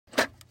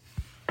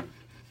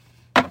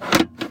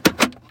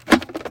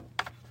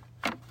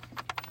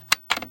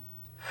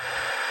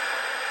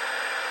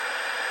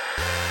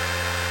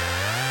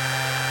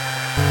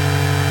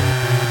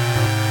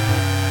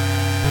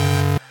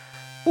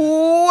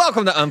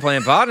Welcome to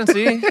Unplanned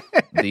Potency,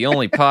 the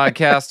only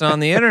podcast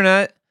on the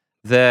internet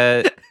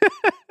that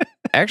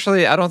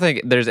actually, I don't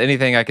think there's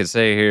anything I could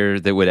say here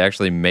that would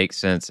actually make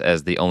sense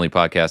as the only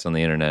podcast on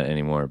the internet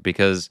anymore,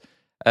 because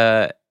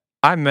I'm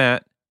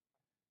Matt,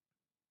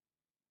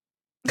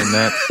 and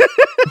that's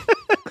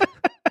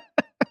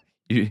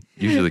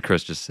usually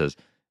Chris just says,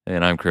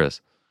 and I'm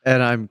Chris.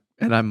 And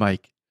I'm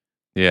Mike.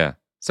 Yeah.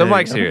 So There you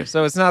Mike's go. here.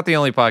 So it's not the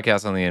only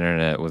podcast on the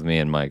internet with me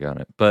and Mike on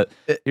it, but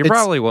you're It's-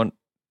 probably one.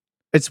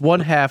 It's one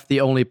half the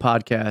only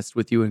podcast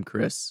with you and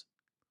Chris.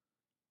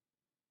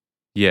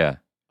 Yeah.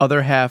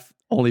 Other half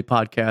only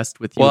podcast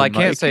with you Well, I and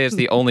can't Mike. say it's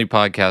the only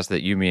podcast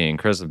that you, me, and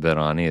Chris have been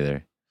on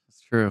either. It's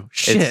true.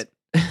 Shit.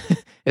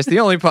 It's the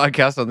only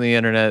podcast on the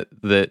internet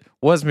that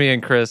was me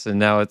and Chris, and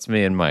now it's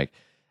me and Mike.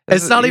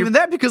 It's not even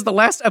that, because the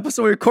last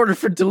episode we recorded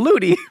for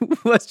Diluti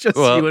was just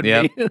you and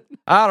yeah. me.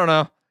 I don't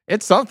know.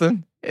 It's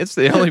something. It's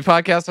the only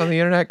podcast on the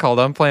internet called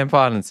Unplanned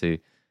Potency,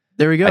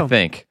 There we go. I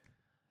think.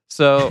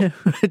 So you're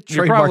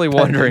Trademark probably pending.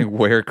 wondering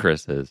where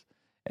Chris is.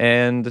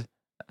 And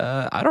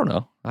I don't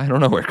know. I don't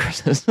know where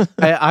Chris is.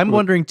 I'm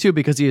wondering too,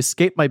 because he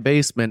escaped my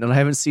basement and I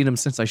haven't seen him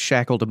since I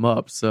shackled him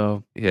up.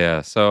 So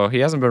Yeah, so he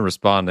hasn't been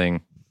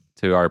responding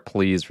to our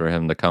pleas for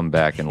him to come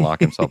back and lock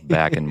himself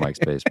back in Mike's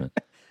basement.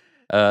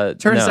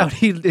 turns out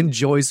he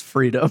enjoys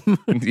freedom.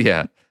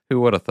 Yeah,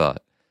 who would have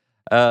thought?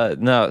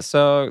 No,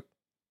 so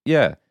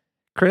yeah,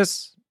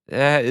 Chris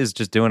is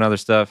just doing other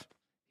stuff.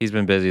 He's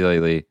been busy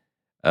lately.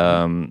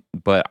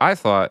 But I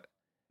thought,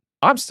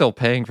 I'm still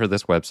paying for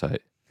this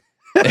website.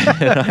 And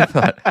I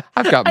thought,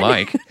 I've got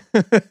Mike.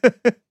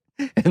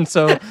 And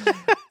so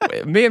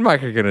me and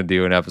Mike are going to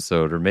do an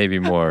episode or maybe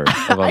more of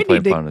I Unplanned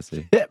need to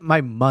Fantasy. Get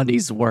my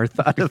money's worth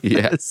out of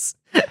Yeah. this.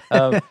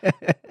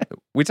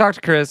 We talked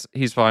to Chris.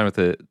 He's fine with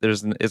it.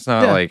 It's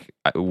not Yeah. like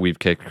we've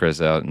kicked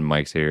Chris out and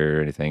Mike's here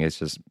or anything. It's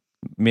just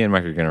me and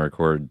Mike are going to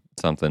record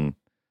something.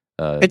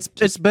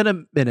 It's been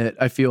a minute.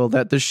 I feel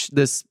that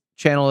this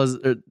channel is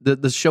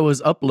the show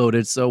is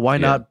uploaded. So why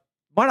not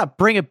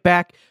bring it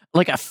back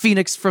like a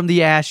phoenix from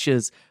the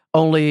ashes,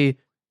 only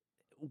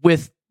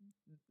with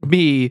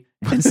me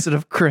instead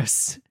of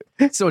Chris.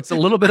 So it's a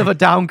little bit of a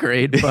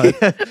downgrade, but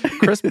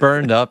Chris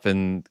burned up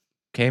and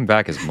came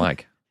back as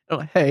Mike. oh,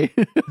 hey.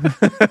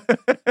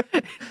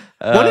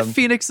 What if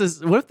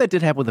that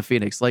did happen with a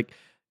phoenix? Like,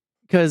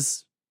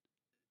 because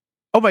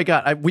oh my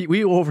god,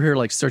 we over here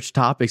like search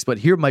topics, but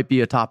here might be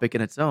a topic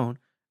in its own.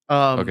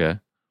 Okay.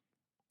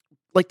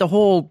 Like the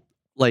whole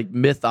like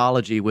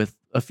mythology with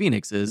a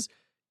phoenix is,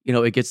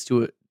 it gets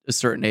to a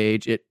certain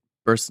age, it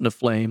bursts into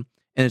flame,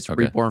 and it's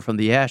Okay. reborn from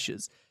the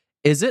ashes.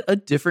 Is it a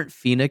different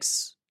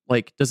phoenix?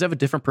 Like, does it have a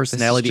different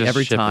personality This is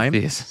every just time?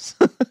 Thesis.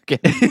 Okay.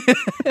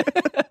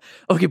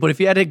 Okay, but if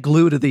you had it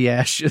glued to the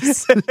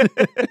ashes,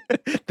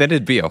 Then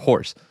it'd be a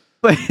horse.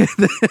 but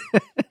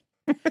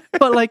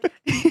like,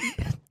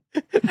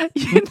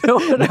 you know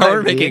what Now I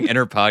we're mean? making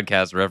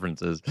inter-podcast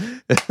references.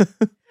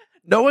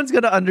 No one's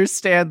gonna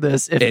understand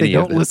this if Any they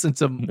of don't this. listen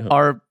to No.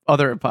 our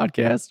other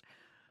podcast.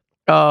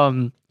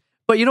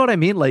 But you know what I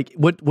mean? Like,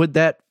 would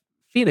that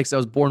phoenix that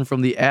was born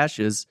from the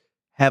ashes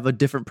have a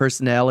different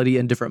personality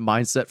and different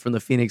mindset from the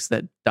phoenix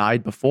that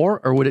died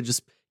before, or would it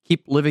just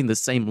keep living the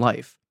same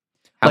life?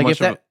 How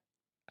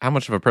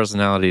much of a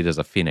personality does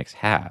a phoenix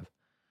have?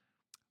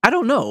 I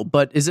don't know,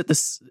 but is it the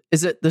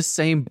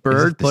same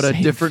bird the but a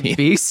same different phoenix?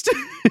 beast?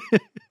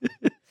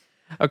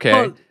 Okay.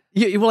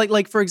 Well,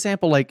 like for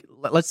example, like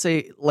let's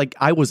say like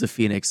I was a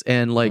phoenix,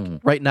 and like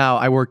right now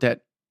I worked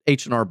at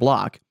H&R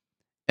Block,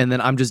 and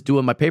then I'm just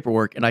doing my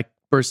paperwork, and I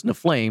burst into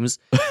flames,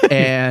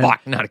 and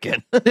Fuck, not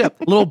again. yeah,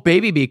 little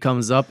baby me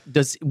comes up.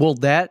 Will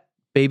that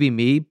baby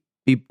me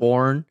be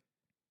born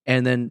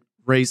and then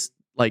raise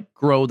like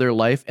grow their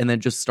life and then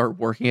just start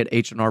working at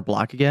H&R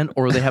Block again,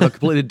 or will they have a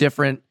completely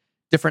different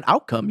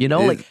outcome?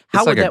 Like how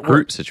it's would like a that Groot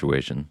work?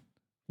 situation.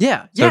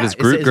 Yeah, So yeah. does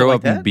Groot is it grow like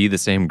up that? and be the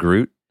same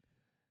Groot?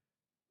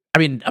 I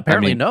mean,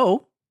 apparently mean,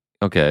 no.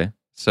 Okay.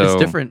 So It's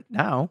different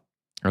now.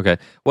 Okay.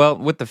 Well,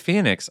 with the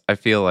Phoenix, I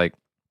feel like,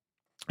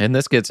 and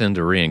this gets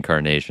into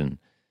reincarnation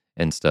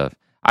and stuff.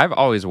 I've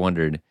always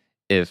wondered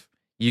if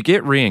you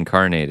get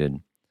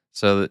reincarnated,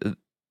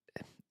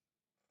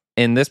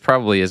 and this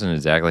probably isn't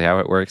exactly how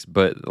it works,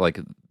 but like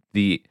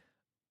the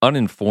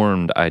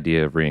uninformed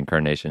idea of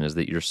reincarnation is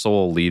that your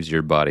soul leaves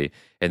your body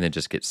and then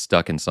just gets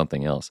stuck in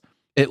something else.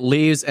 It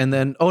leaves, and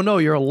then oh no,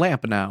 you're a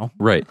lamp now.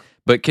 Right.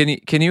 But can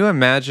you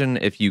imagine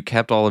if you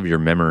kept all of your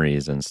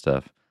memories and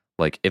stuff?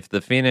 Like if the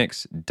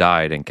Phoenix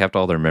died and kept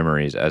all their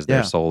memories as their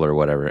Yeah. soul or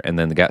whatever, and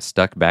then got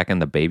stuck back in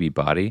the baby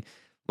body,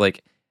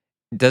 like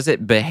does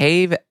it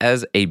behave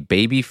as a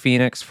baby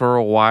Phoenix for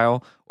a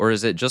while, or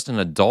is it just an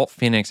adult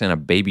Phoenix in a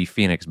baby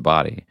Phoenix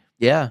body?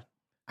 Yeah,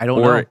 I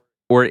don't know.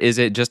 Or is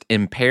it just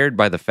impaired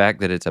by the fact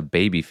that it's a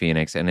baby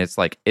Phoenix and it's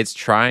like it's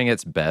trying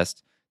its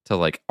best to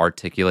like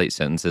articulate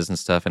sentences and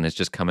stuff, and it's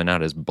just coming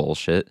out as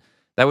bullshit?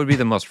 That would be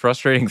the most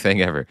frustrating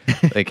thing ever.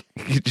 Like,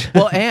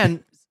 Well,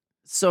 and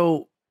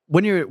so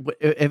when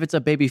if it's a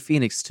baby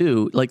Phoenix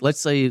too, like let's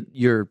say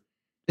you're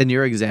in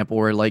your example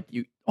where like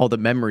all the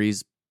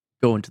memories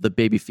go into the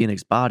baby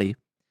Phoenix body,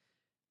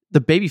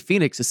 the baby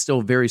Phoenix is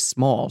still very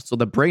small, so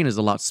the brain is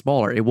a lot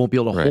smaller. It won't be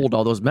able to hold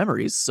all those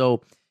memories.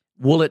 So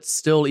will it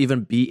still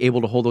even be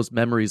able to hold those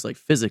memories like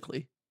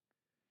physically?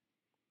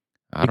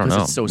 I don't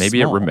know. So maybe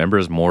small. It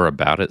remembers more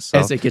about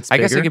itself. As it gets I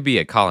guess it bigger? could be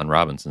a Colin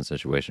Robinson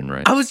situation,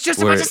 right? I was just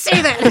about to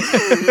say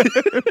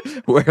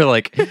that. Where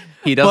like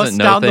he doesn't Bust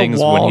know down the things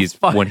wall, when he's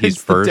finds the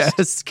first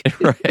desk.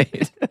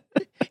 right.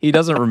 He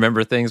doesn't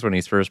remember things when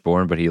he's first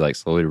born, but he like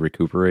slowly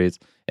recuperates,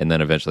 and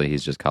then eventually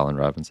he's just Colin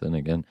Robinson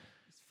again.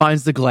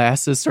 Finds the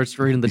glasses, starts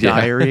reading the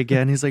diary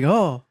again. He's like,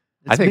 "Oh,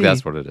 I think me."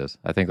 that's what it is.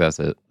 I think that's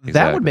it. Exactly.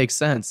 That would make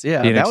sense.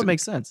 Yeah, Phoenix- that would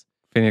make sense.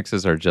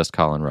 Phoenixes are just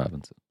Colin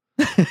Robinson.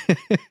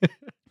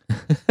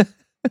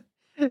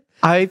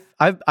 I've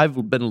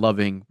been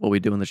loving What We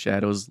Do in the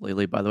Shadows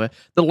lately. By the way,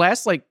 the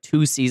last like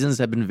 2 seasons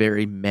have been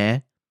very meh,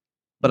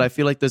 but I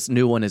feel like this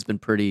new one has been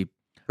pretty.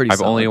 I've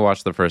solid. only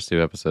watched the first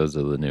 2 episodes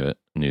of the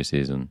new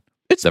season.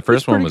 It's The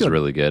first one pretty was good.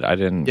 really good. I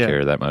didn't Yeah.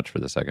 care that much for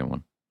the second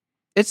one.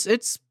 It's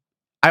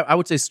I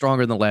would say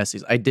stronger than the last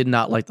season. I did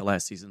not like the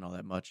last season all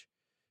that much.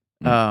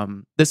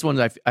 This one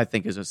I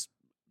think is just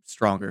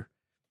stronger.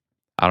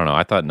 I don't know.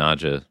 I thought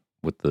Nadja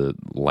with the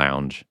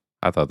lounge,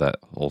 I thought that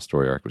whole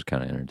story arc was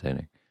kind of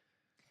entertaining.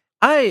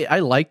 I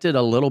liked it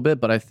a little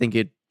bit, but I think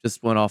it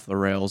just went off the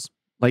rails.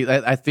 Like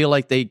I feel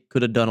like they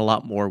could have done a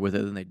lot more with it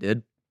than they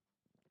did.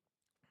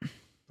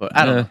 But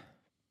I don't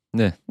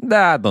know.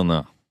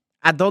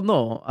 I don't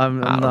know. I don't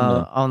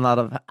know.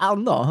 I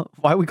don't know.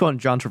 Why are we calling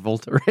John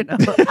Travolta right now?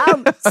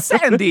 I'm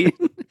Sandy.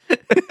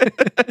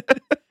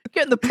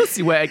 Get in the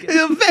pussy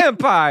wagon.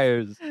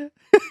 Vampires.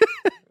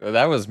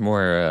 That was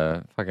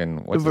more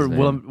fucking what's his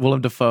name?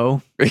 Willem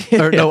Dafoe.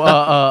 Or no,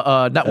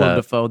 not Willem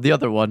Dafoe. The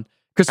other one.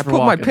 I Christopher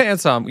put my Walken.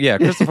 pants on. Yeah,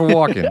 Christopher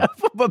Walken. I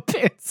put my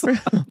pants on.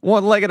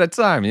 One leg at a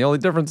time. The only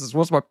difference is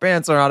once my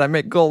pants are on, I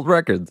make gold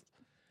records.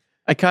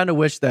 I kind of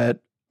wish that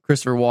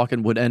Christopher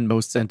Walken would end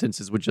most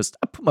sentences with just,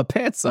 I put my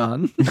pants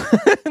on.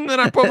 And then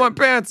I put my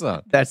pants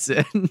on. That's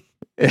it.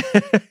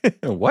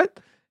 What?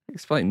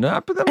 Explain. No,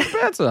 I put my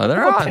pants on.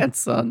 They're Put my on.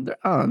 pants on. They're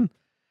on.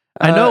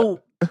 I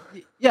know.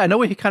 Yeah, I know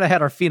we kind of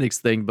had our Phoenix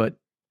thing, but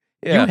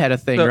you had a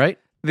thing, So, right?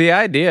 The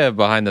idea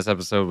behind this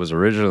episode was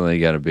originally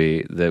going to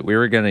be that we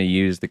were going to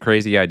use the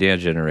crazy idea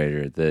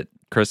generator that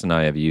Chris and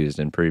I have used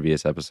in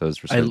previous episodes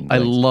for certain I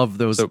things. love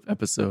those So-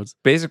 episodes.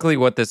 Basically,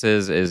 what this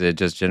is it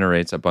just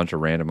generates a bunch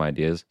of random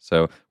ideas.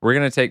 So we're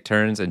going to take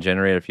turns and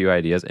generate a few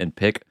ideas and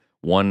pick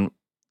one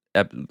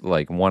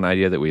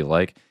idea that we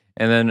like,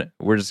 and then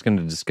we're just going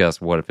to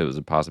discuss what if it was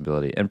a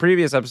possibility. In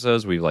previous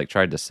episodes, we've like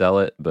tried to sell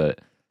it,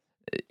 but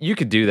you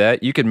could do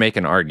that. You could make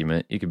an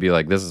argument. You could be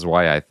like, this is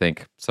why I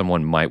think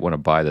someone might want to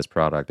buy this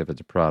product if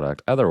it's a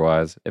product.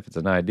 Otherwise, if it's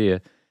an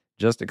idea,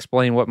 just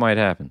explain what might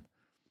happen.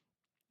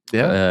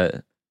 Yeah.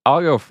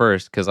 I'll go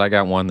first because I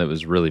got one that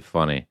was really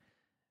funny.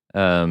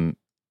 So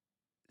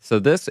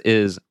this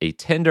is a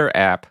Tinder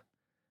app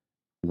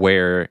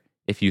where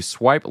if you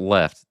swipe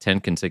left 10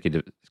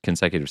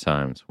 consecutive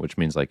times, which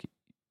means like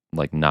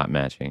not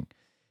matching,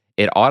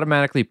 it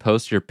automatically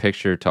posts your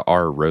picture to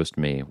r roast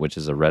me, which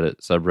is a Reddit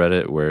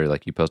subreddit where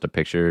like you post a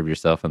picture of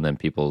yourself and then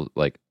people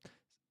like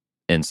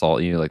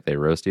insult you, like they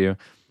roast you,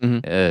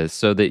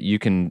 so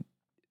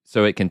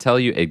it can tell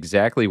you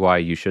exactly why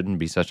you shouldn't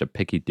be such a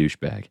picky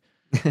douchebag.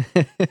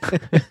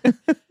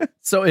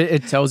 So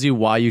it tells you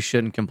why you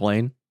shouldn't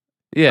complain.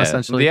 Yeah,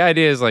 essentially. The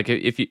idea is like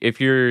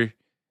if you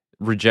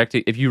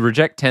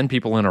reject 10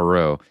 people in a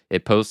row,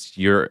 it posts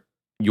your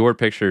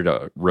picture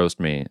to roast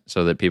me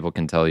so that people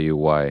can tell you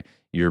why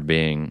you're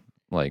being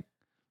like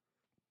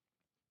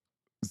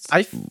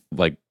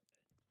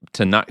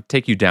to not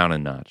take you down a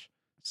notch.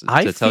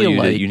 To tell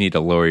you that you need to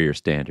lower your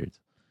standards.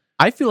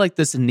 I feel like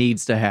this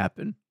needs to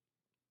happen.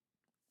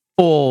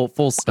 Full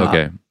stop.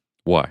 Okay.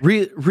 Why?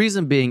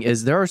 Reason being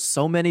is there are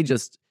so many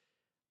just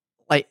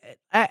like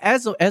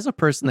as a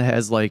person that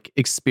has like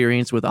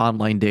experience with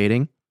online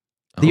dating,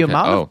 the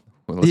amount of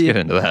well, let's get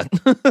into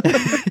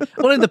that.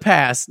 well, in the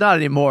past, not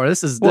anymore.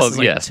 This is like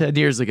yes. 10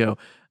 years ago.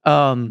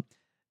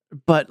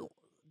 But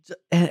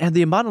and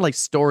the amount of like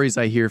stories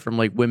I hear from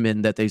like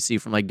women that they see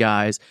from like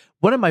guys.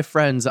 One of my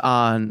friends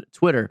on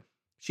Twitter,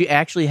 she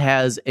actually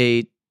has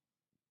a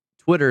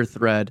Twitter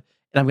thread,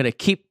 and I'm gonna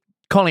keep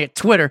calling it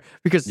Twitter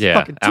because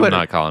fucking Twitter. I'm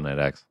not calling it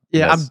X.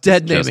 Yeah, That's I'm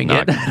dead just naming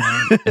not-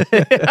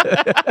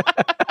 it.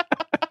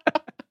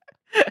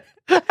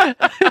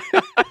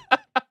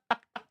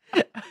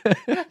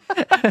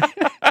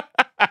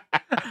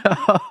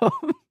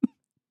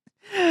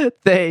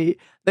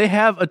 They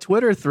have a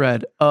Twitter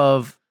thread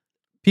of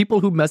people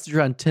who message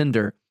her on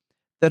Tinder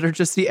that are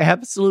just the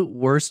absolute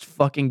worst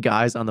fucking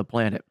guys on the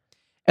planet.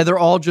 And they're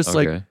all just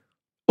like,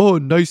 oh,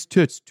 nice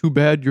tits. Too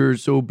bad you're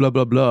so blah,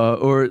 blah, blah.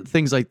 Or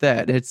things like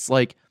that. It's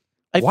like,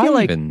 Why feel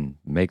like. even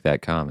make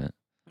that comment?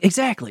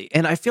 Exactly.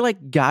 And I feel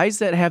like guys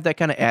that have that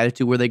kind of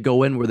attitude where they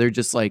go in where they're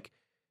just like,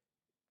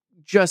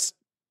 Total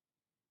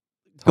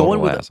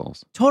going with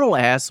assholes. Total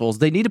assholes.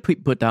 They need to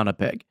put down a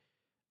peg.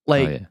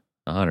 Like, oh,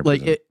 yeah. 100%.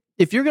 like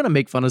if you're going to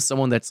make fun of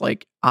someone that's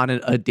like on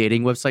a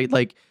dating website,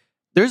 like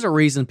there's a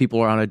reason people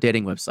are on a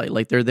dating website.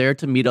 Like they're there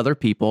to meet other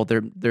people.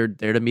 They're there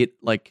to meet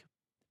like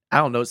I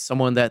don't know,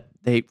 someone that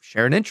they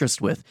share an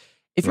interest with.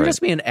 If you're Right.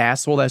 just being an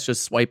asshole that's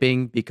just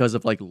swiping because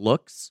of like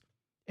looks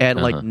and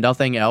like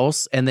nothing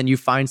else, and then you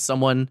find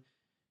someone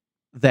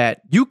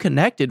that you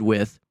connected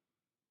with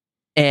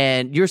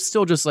and you're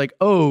still just like,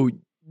 oh,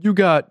 you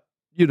got,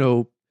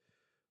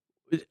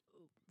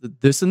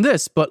 this and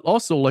this, but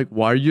also like,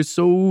 why are you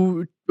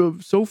so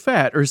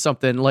fat or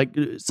something? Like,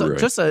 so Right.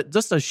 just a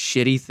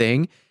shitty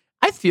thing.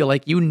 I feel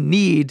like you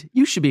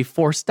should be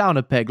forced down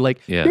a peg. Like,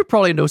 you're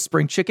probably no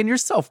spring chicken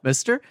yourself,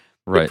 mister.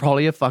 Right. You're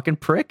probably a fucking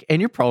prick,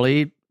 and you're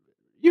probably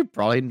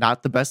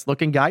not the best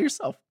looking guy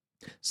yourself.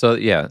 So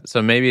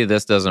maybe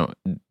this doesn't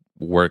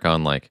work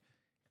on like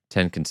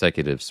 10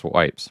 consecutive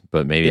swipes,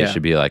 but maybe it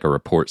should be like a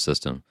report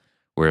system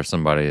where if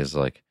somebody is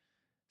like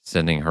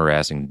sending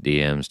harassing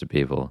DMs to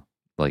people,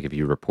 like if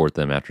you report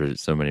them after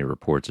so many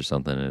reports or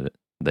something,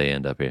 they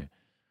end up here.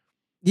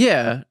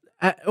 Yeah.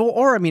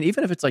 Or I mean,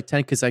 even if it's like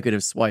 10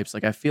 consecutive swipes,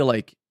 like I feel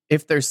like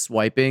if they're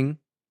swiping,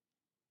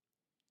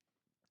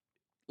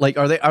 like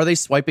are they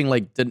swiping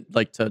like to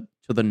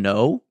the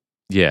no?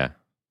 Yeah.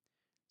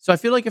 So I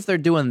feel like if they're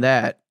doing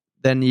that,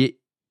 then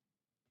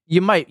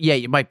you might be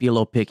a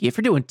little picky. If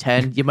you're doing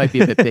 10, you might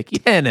be a bit picky.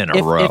 10 in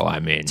a row, I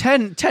mean.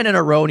 10 in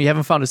a row and you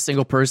haven't found a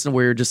single person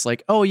where you're just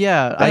like, oh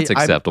yeah, that's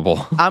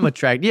acceptable. I'm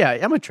attracted. Yeah,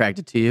 I'm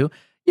attracted to you.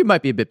 You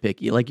might be a bit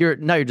picky. Like you're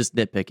just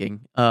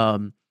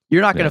nitpicking.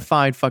 You're not going to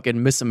find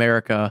fucking Miss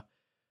America.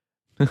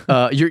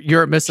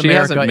 You're a Miss she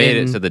America. She hasn't made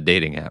it to the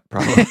dating app,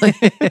 probably.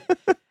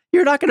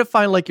 You're not going to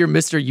find like your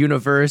Mr.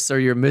 Universe or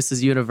your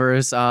Mrs.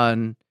 Universe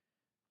on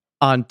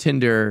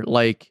Tinder.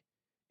 Like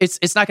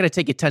it's not going to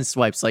take you 10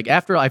 swipes. Like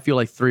after I feel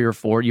like 3 or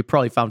 4, you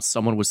probably found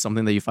someone with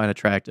something that you find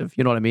attractive.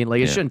 You know what I mean?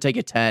 Like it shouldn't take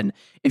you 10.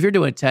 If you're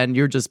doing 10,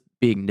 you're just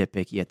being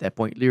nitpicky at that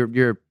point.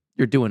 You're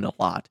doing a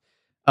lot.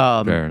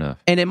 Fair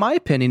enough. And in my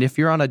opinion, if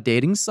you're on a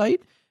dating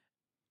site,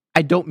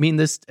 I don't mean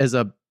this as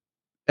a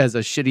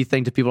shitty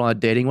thing to people on a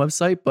dating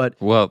website,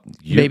 but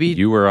maybe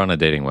you were on a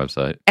dating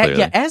website.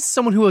 As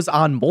someone who was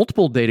on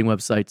multiple dating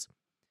websites,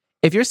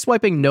 if you're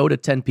swiping no to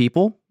 10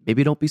 people,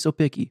 maybe don't be so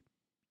picky.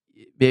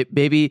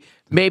 Maybe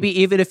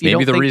even if you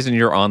maybe reason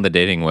you're on the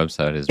dating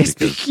website is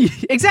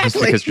because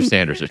exactly because your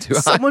standards are too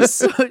high.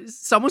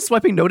 Someone's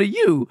swiping no to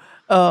you.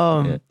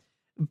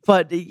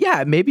 But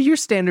yeah, maybe your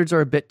standards are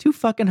a bit too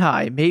fucking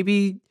high.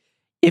 Maybe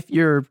if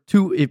you're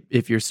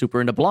super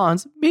into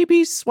blondes,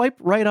 maybe swipe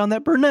right on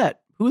that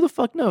brunette. Who the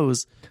fuck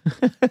knows?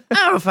 I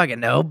don't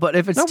fucking know. But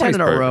if it's 10 in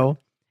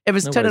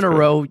a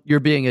row, you're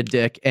being a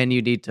dick and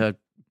you need to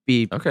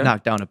be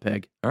knocked down a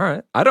peg. All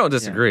right. I don't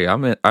disagree.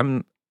 Yeah.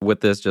 I'm with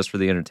this just for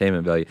the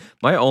entertainment value.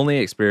 My only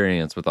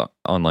experience with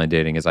online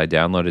dating is I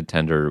downloaded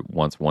Tinder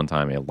one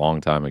time a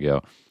long time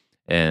ago,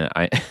 and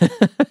I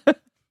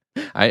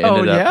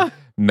ended up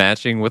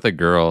matching with a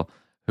girl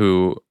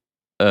who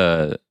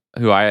I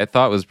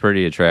thought was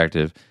pretty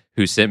attractive,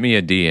 who sent me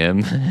a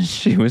DM.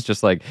 She was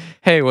just like,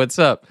 "Hey, what's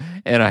up?"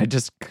 And I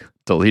just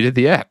deleted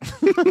the app.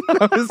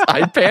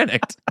 I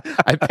panicked.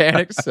 I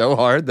panicked so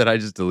hard that I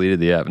just deleted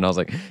the app, and I was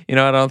like, I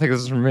don't think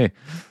this is for me.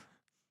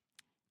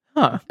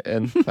 Huh.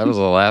 And that was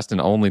the last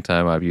and only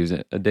time I've used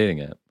a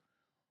dating app.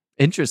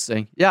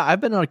 Interesting. Yeah,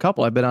 I've been on a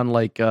couple. I've been on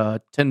like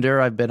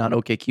Tinder. I've been on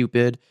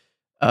OkCupid.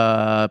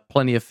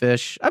 Plenty of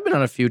Fish. I've been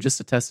on a few just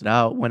to test it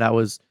out when I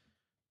was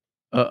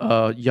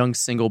a young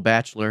single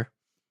bachelor.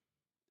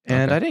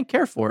 And I didn't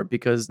care for it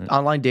because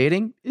online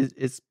dating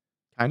is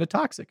kind of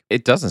toxic.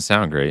 It doesn't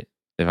sound great,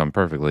 if I'm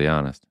perfectly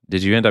honest.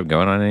 Did you end up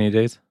going on any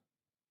dates?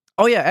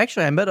 Oh yeah,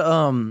 actually I met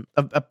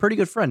a pretty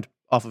good friend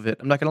off of it.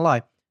 I'm not gonna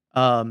lie.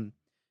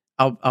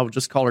 I'll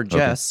just call her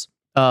Jess.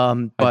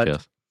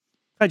 But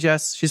hi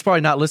Jess. She's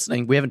probably not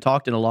listening. We haven't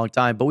talked in a long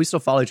time, but we still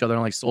follow each other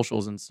on like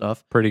socials and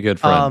stuff. Pretty good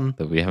friend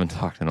that we haven't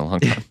talked in a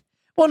long time.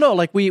 Well, no,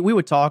 like we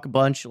would talk a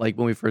bunch like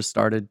when we first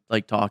started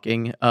like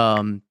talking.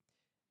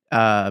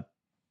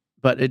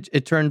 But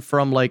it turned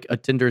from like a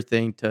Tinder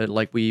thing to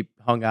like we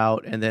hung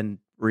out and then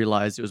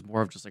realized it was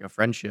more of just like a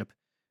friendship.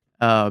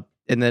 And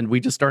then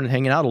we just started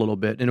hanging out a little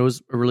bit and it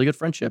was a really good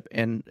friendship.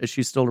 And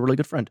she's still a really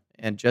good friend.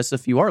 And Jess,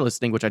 if you are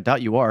listening, which I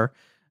doubt you are,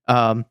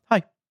 hi.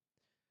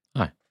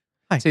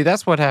 See,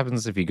 that's what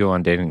happens if you go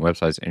on dating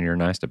websites and you're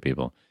nice to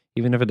people.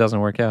 Even if it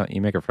doesn't work out,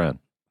 you make a friend.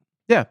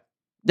 Yeah.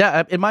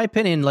 Yeah. In my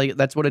opinion, like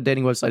that's what a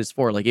dating website is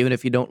for. Like even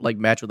if you don't like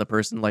match with a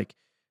person, like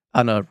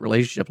on a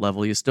relationship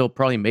level, you still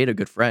probably made a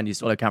good friend. You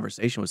still had a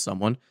conversation with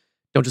someone.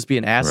 Don't just be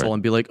an asshole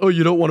and be like, oh,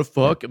 you don't want to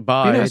fuck?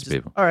 Bye. Be nice to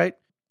people. All right.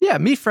 Yeah,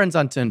 meet friends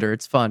on Tinder.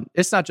 It's fun.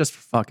 It's not just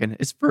for fucking.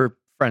 It's for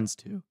friends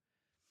too.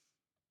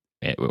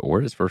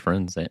 Or it's for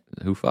friends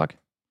who fuck.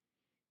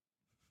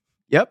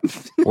 Yep.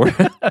 Or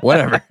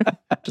whatever.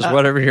 Just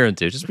whatever you're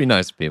into. Just be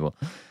nice to people.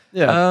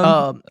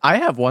 Yeah. I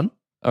have one.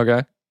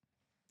 Okay.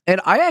 And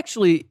I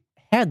actually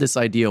had this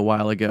idea a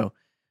while ago.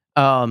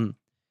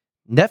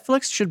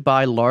 Netflix should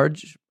buy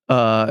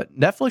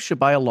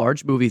a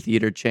large movie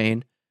theater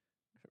chain,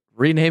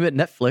 rename it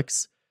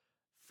Netflix,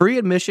 free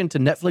admission to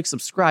Netflix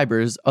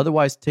subscribers,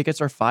 otherwise tickets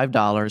are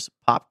 $5,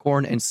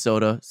 popcorn and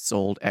soda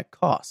sold at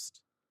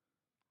cost.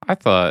 I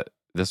thought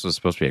this was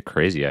supposed to be a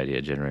crazy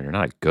idea generator,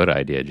 not a good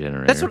idea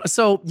generator. That's what.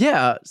 So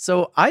yeah.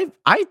 So I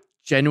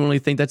genuinely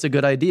think that's a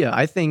good idea.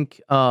 I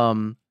think.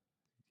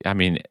 I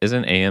mean,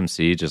 isn't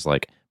AMC just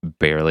like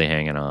barely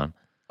hanging on?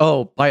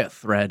 Oh, by a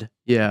thread.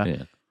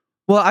 Yeah.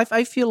 Well,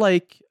 I feel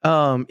like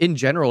in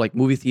general, like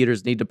movie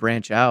theaters need to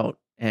branch out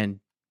and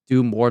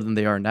do more than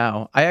they are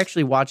now. I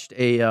actually watched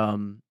a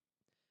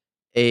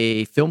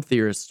film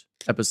theorist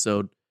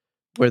episode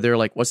where they're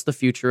like, "What's the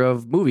future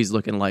of movies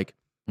looking like?"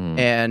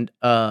 And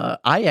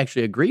I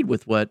actually agreed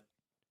with what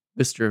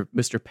Mister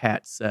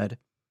Pat said.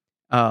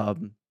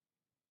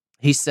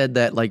 He said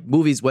that like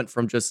movies went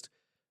from just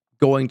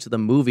going to the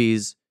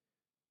movies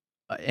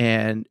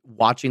and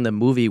watching the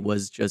movie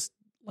was just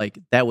like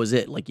that was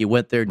it. Like you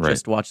went there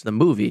just to watch the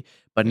movie,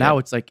 but now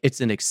it's like it's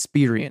an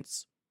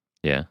experience.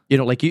 Yeah. You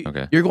know, like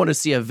you're going to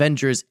see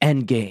Avengers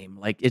Endgame.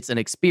 Like it's an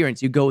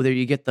experience. You go there,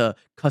 you get the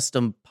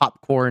custom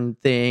popcorn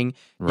thing,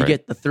 you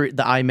get the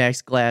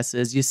IMAX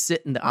glasses, you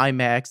sit in the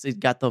IMAX, it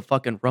got the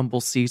fucking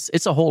rumble seats.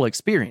 It's a whole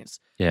experience.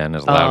 Yeah, and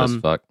it's loud as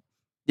fuck.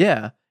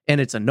 Yeah,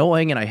 and it's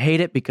annoying and I hate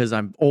it because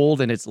I'm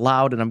old and it's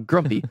loud and I'm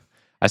grumpy.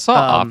 I saw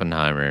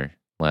Oppenheimer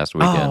last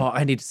weekend. Oh,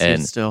 I need to see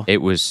it still.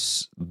 It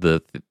was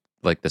the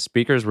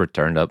speakers were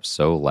turned up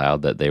so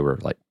loud that they were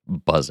like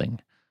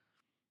buzzing.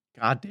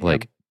 God damn.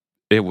 Like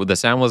the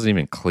sound wasn't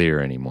even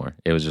clear anymore.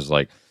 It was just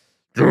like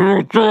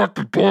I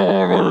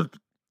become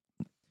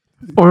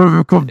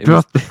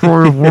death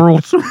destroyer of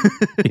worlds.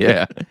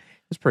 Yeah.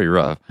 It's pretty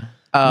rough.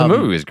 The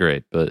movie was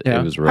great, but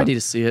it was rough. I need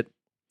to see it.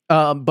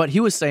 But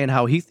he was saying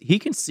how he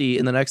can see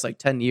in the next like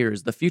 10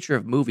 years the future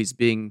of movies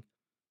being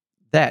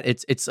that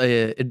it's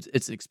an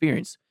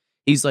experience.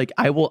 He's like,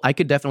 I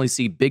could definitely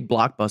see big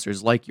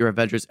blockbusters like your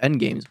Avengers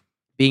Endgames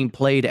being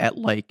played at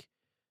like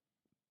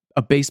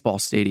a baseball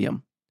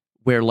stadium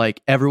where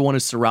like everyone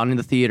is surrounding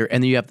the theater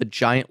and then you have the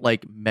giant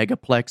like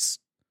megaplex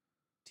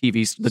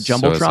TVs, the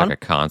Jumbotron. So it's like a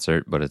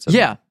concert, but it's a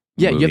yeah,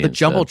 you have the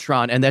instead.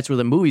 Jumbotron and that's where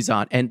the movie's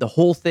on. And the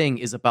whole thing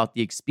is about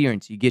the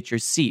experience. You get your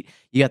seat.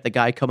 You got the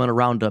guy coming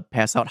around to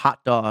pass out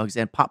hot dogs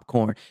and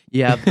popcorn.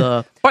 You have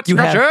the butt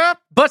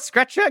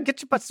scratcher.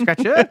 Get your butt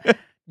scratcher.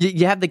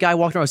 You have the guy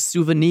walking around with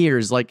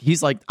souvenirs. Like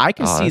he's like, I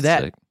can see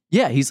that. Sick.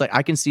 Yeah, he's like,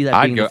 I can see that.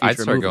 I'd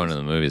start going to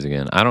the movies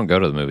again. I don't go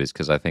to the movies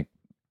because I think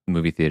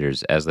movie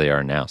theaters as they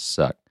are now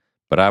suck.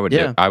 But I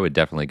would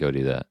definitely go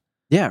do that.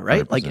 Yeah,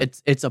 right. 100%. Like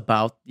it's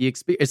about the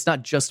experience. It's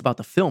not just about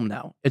the film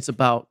now. It's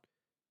about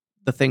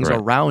the things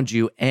around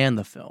you and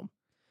the film.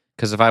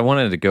 Because if I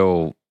wanted to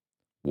go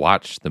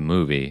watch the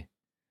movie,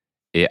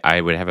 I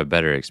would have a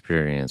better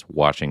experience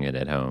watching it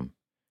at home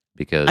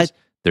because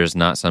there's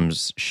not some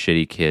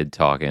shitty kid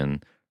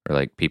talking or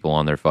like people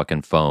on their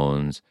fucking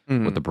phones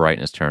with the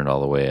brightness turned all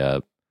the way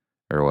up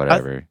or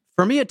whatever.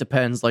 For me, it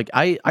depends. Like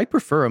I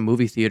prefer a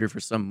movie theater for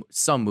some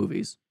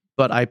movies,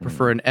 but I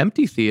prefer an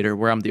empty theater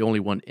where I'm the only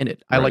one in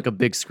it. I like a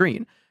big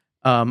screen.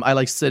 I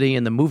like sitting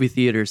in the movie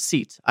theater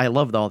seat. I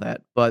loved all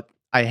that, but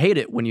I hate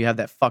it when you have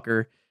that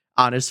fucker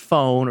on his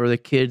phone or the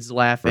kids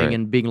laughing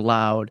and being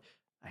loud.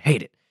 I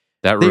hate it.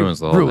 That ruins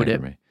the whole thing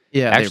for me.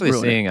 Yeah, actually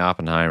seeing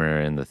Oppenheimer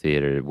in the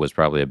theater was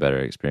probably a better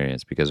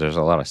experience because there's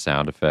a lot of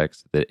sound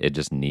effects that it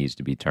just needs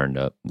to be turned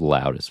up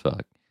loud as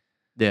fuck.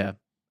 Yeah.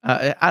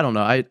 I don't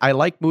know. I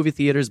like movie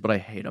theaters, but I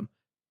hate them.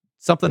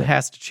 Something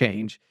has to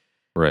change.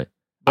 Right.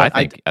 But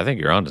I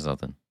think you're onto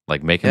something.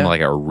 Like making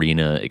like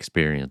arena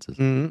experiences.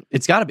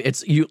 It's got to be.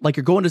 It's you like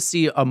you're going to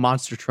see a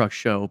monster truck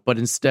show, but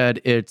instead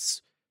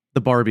it's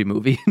the Barbie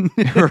movie.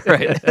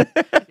 Right.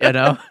 You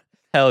know?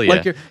 Hell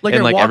yeah. Like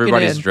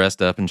everybody's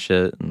dressed up and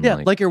shit.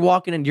 And like you're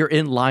walking and you're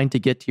in line to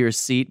get to your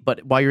seat,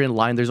 but while you're in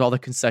line, there's all the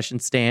concession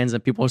stands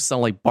and people are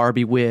selling like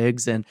Barbie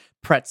wigs and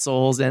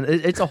pretzels, and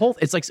it's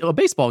like a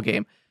baseball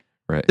game.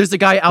 Right. There's a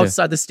guy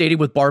outside the stadium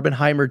with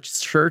Barbenheimer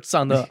shirts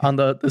on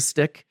the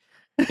stick.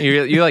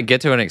 You like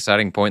get to an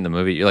exciting point in the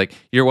movie.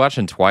 You're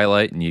watching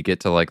Twilight and you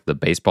get to like the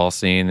baseball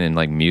scene and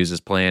like Muse is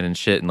playing and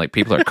shit and like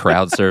people are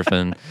crowd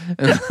surfing.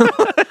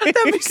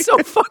 That'd be so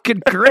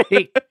fucking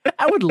great.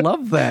 I would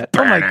love that.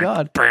 Oh my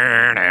god.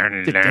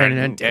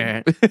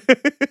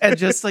 And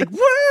just like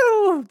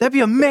woo, that'd be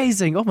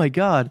amazing. Oh my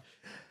god.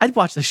 I'd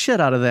watch the shit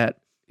out of that.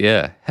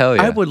 Yeah, hell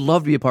yeah. I would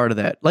love to be a part of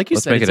that. Like you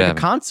said, it's like a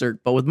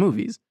concert but with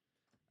movies.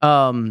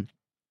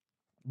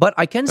 But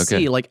I can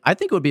see, like, I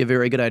think it would be a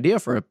very good idea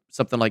for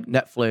something like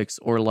Netflix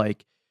or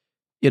like,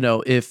 you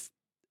know, if,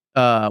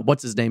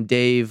 what's his name?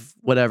 Dave,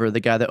 whatever,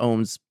 the guy that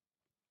owns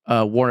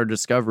Warner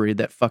Discovery,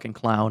 that fucking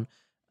clown.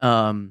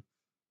 It'd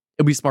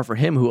be smart for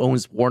him who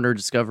owns Warner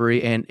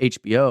Discovery and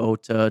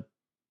HBO to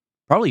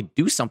probably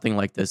do something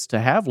like this, to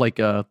have like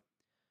a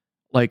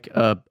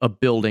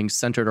building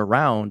centered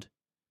around,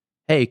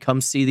 hey,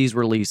 come see these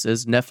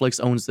releases. Netflix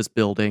owns this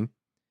building.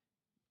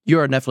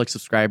 You're a Netflix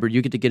subscriber.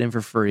 You get to get in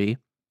for free.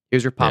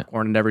 Here's your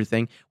popcorn and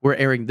everything. We're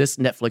airing this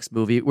Netflix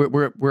movie.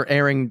 We're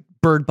airing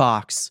Bird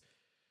Box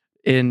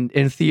in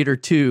theater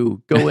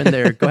 2. Go in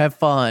there. Go have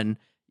fun.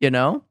 You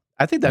know,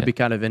 I think that'd be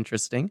kind of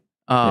interesting.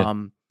 I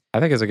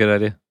think it's a good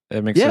idea.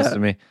 It makes sense to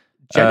me.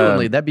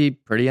 Genuinely, that'd be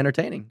pretty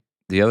entertaining.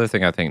 The other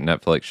thing I think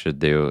Netflix should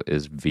do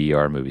is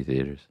VR movie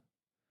theaters.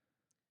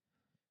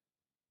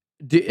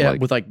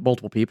 With like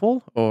multiple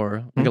people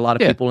or like a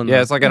lot of people in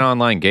it's like an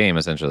online game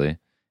essentially.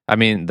 I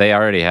mean, they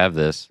already have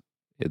this.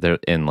 They're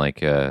in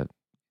like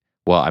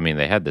well, I mean,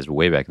 they had this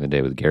way back in the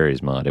day with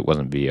Gary's Mod. It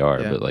wasn't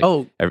VR, but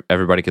like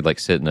everybody could like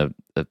sit in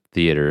a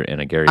theater in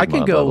a Gary's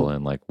Mod level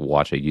and like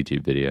watch a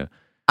YouTube video.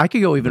 I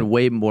could go even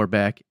way more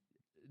back.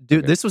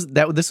 Dude, this was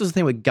the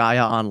thing with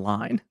Gaia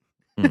Online.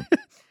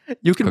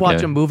 You can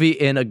watch a movie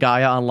in a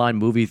Gaia Online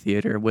movie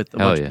theater with a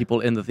bunch of people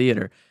in the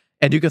theater,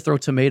 and you could throw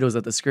tomatoes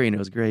at the screen. It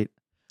was great.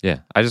 Yeah,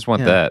 I just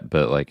want that,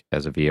 but like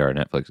as a VR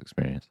Netflix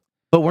experience.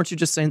 But weren't you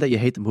just saying that you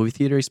hate the movie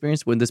theater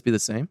experience? Wouldn't this be the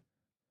same?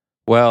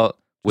 Well,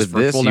 with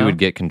this, you would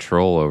get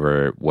control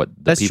over what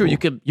the That's people, true.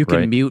 You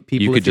could mute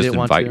people. You could if just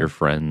invite your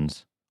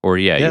friends, or or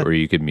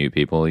you could mute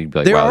people. You'd be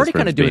like, they're wow, already this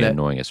person's doing being that.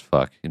 annoying as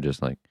fuck. You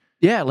just like.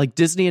 Yeah, like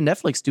Disney and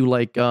Netflix do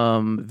like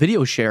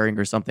video sharing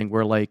or something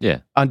where like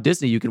on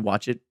Disney you can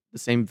watch it the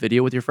same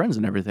video with your friends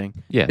and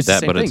everything. Yeah, it's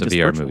but thing, it's a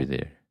VR virtual. Movie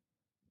theater.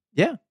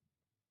 Yeah.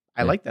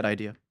 I like that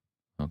idea.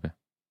 Okay.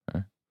 All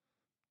right.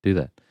 Do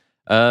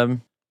that.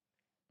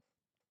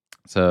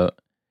 So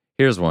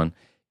here's one.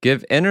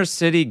 Give inner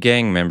city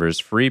gang members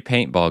free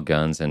paintball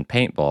guns and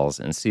paintballs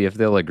and see if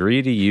they'll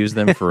agree to use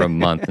them for a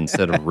month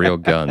instead of real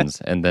guns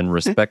and then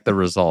respect the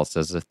results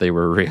as if they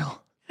were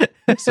real.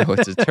 So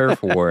it's a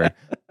turf war,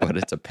 but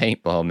it's a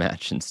paintball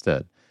match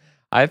instead.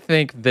 I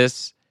think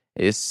this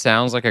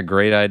sounds like a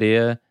great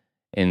idea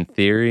in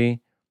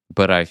theory,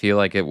 but I feel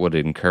like it would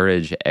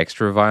encourage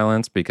extra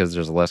violence because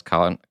there's less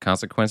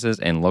consequences,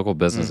 and local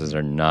businesses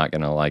are not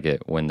going to like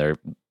it when their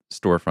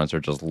storefronts are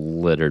just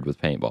littered with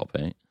paintball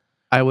paint.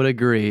 I would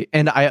agree,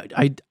 and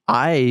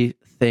I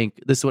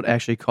think this would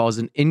actually cause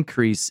an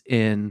increase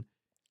in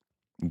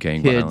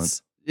gang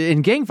violence.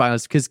 In gang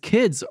violence, because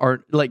kids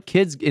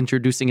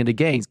introducing into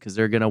gangs because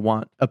they're gonna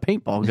want a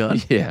paintball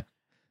gun. Yeah,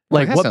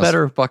 like what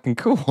better? Fucking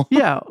cool.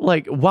 Yeah,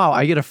 like wow,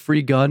 I get a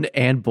free gun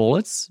and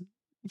bullets.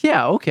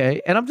 Yeah,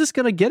 okay, and I'm just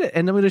gonna get it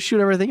and I'm gonna shoot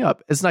everything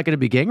up. It's not gonna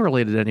be gang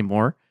related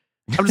anymore.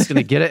 I'm just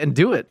gonna get it and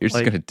do it. You're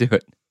just gonna do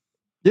it.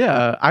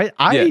 Yeah,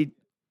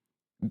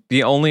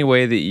 The only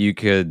way that you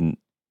could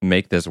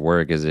make this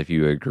work is if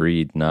you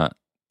agreed not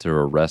to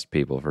arrest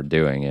people for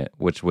doing it,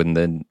 which would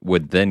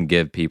then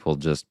give people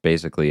just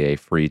basically a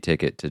free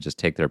ticket to just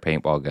take their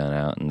paintball gun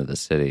out into the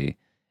city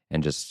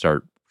and just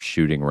start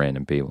shooting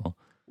random people.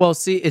 Well,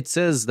 see, it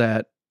says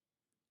that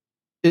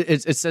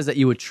it says that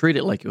you would treat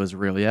it like it was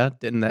real. Yeah,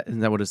 isn't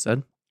that what it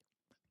said?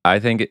 I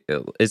think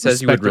it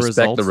says you would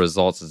respect the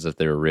results as if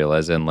they were real,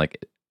 as in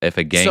like if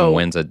a gang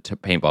wins a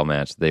paintball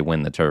match, they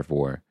win the turf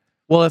war.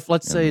 Well, if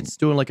let's say it's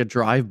doing like a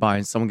drive-by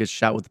and someone gets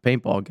shot with a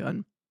paintball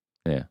gun,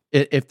 yeah.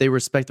 If they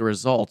respect the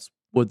results,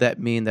 would that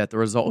mean that the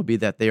result would be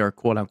that they are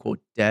quote unquote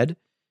dead?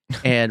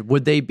 And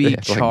would they be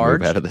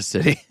charged? Move out of the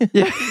city?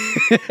 Yeah.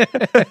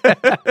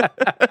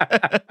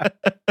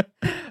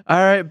 All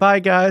right, bye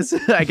guys.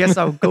 I guess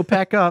I'll go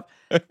pack up.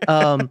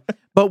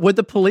 But would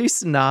the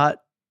police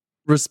not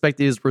respect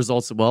these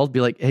results as well?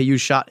 Be like, hey, you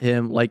shot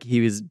him like he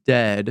was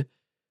dead,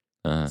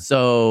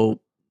 so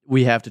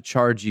we have to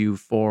charge you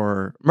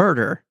for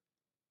murder.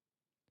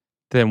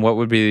 Then what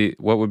would be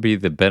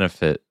the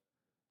benefit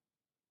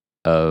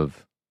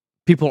of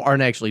people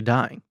aren't actually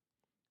dying?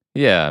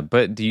 Yeah,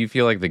 but do you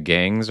feel like the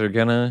gangs are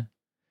gonna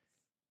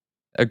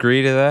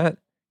agree to that?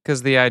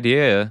 Because the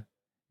idea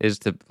is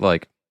to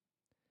like,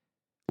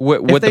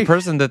 would the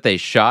person that they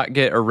shot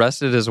get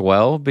arrested as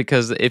well?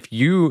 Because if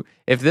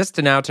this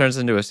now turns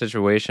into a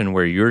situation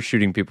where you're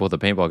shooting people with a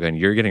paintball gun,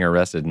 you're getting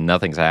arrested, and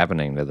nothing's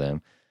happening to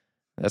them.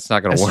 That's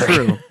not going to work.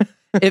 True.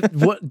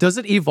 Does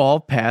it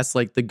evolve past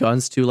like the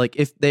guns to like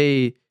if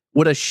they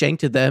would a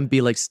shank to them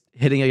be like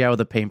hitting a guy with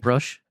a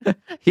paintbrush?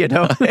 You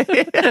know,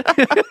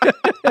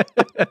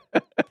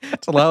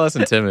 it's a lot less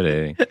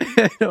intimidating.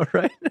 I know,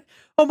 right?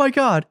 Oh my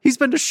God, he's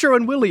been to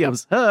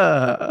Sherwin-Williams.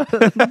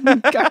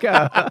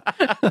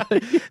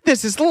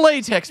 This is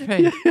latex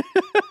paint.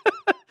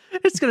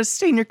 It's gonna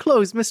stain your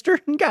clothes, Mister.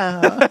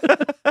 I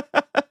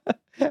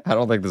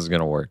don't think this is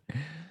gonna work.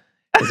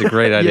 It's a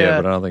great idea,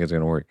 but I don't think it's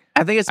gonna work.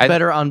 I think it's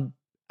better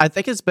I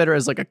think it's better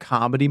as like a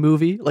comedy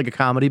movie, like a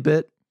comedy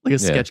bit, like a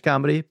sketch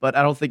comedy. But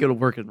I don't think it'll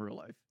work in real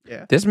life.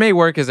 Yeah, this may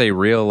work as a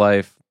real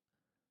life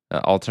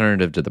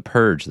alternative to The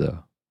Purge,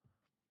 though.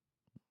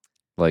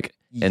 Like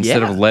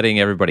instead of letting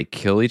everybody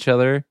kill each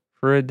other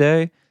for a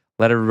day,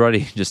 let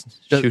everybody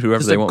just shoot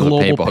whoever they want with a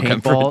paintball gun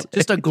for a day.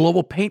 Just a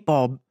global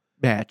paintball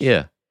match.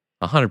 Yeah,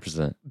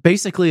 100%.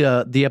 Basically,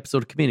 the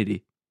episode of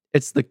Community.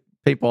 It's the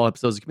paintball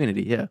episodes of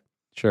Community. Yeah,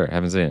 sure.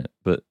 Haven't seen it,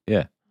 but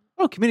yeah.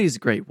 Oh, Community is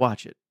great.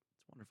 Watch it.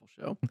 It's a wonderful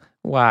show.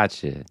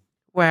 Watch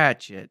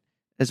it.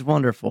 It's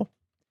wonderful.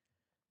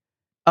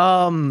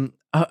 God,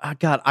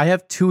 I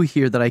have two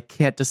here that I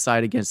can't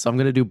decide against, so I'm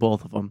going to do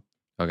both of them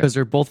because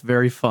they're both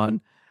very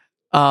fun.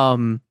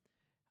 A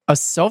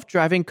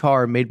self-driving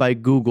car made by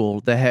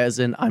Google that has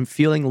an "I'm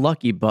feeling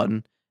lucky"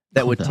 button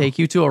that would take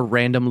you to a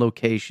random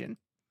location.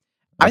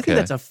 I think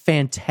that's a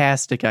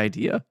fantastic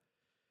idea.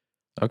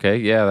 Okay,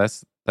 yeah,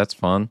 that's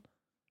fun.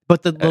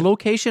 But the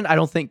location I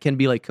don't think can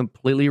be like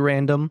completely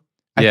random.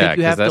 I think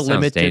you have to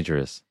limit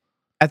dangerous.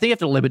 I think you have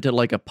to limit it to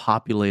like a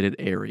populated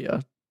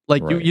area.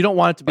 Like Right. you don't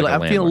want it to be Like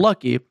like, a I'm feeling landmark.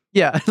 lucky.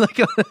 Yeah, like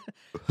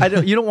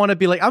you don't want to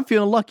be like, I'm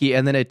feeling lucky,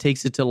 and then it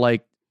takes it to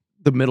like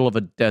the middle of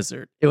a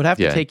desert. It would have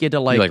to Yeah. take you to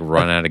You like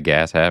run out of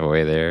gas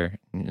halfway there.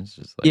 It's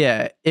just like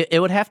yeah, it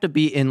would have to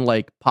be in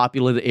like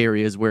populated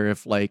areas where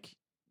if like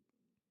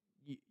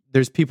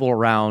there's people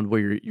around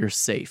where you're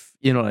safe.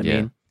 You know what I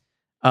Yeah. mean?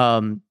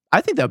 I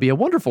think that would be a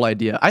wonderful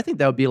idea. I think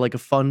that would be like a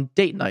fun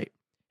date night.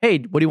 Hey,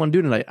 what do you want to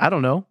do tonight? I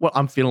don't know. Well,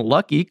 I'm feeling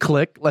lucky.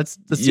 Click. Let's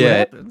see what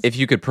happens. If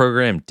you could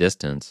program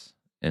distance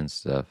and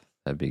stuff,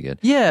 that'd be good.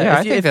 Yeah,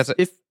 I think that's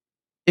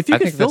if you I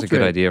could think that's a good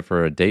filter it. idea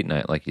for a date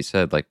night, like you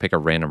said. Like pick a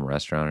random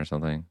restaurant or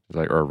something,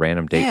 or a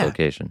random date Yeah.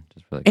 location.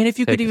 Just be like, And if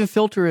you could take even us.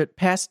 filter it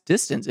past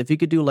distance, if you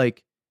could do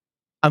like,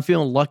 I'm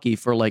feeling lucky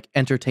for like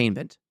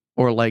entertainment,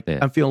 or like Yeah.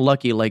 I'm feeling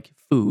lucky like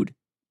food,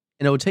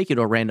 and it would take you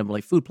to a random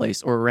like food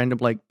place or a random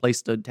like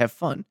place to have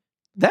fun.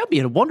 That'd be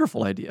a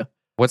wonderful idea.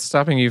 What's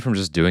stopping you from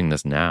just doing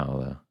this now,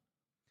 though?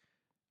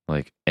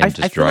 Like, I and just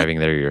feel like- driving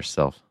there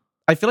yourself.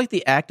 I feel like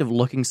the act of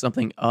looking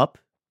something up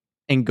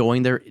and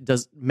going there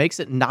makes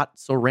it not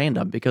so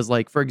random, because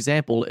like, for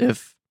example,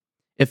 if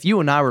you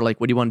and I were like,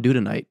 what do you want to do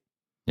tonight?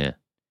 Yeah.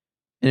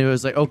 And it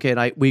was like, okay,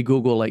 and we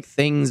Google like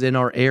things in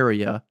our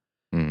area.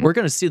 Mhm. We're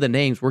going to see the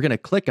names. We're going to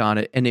click on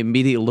it and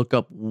immediately look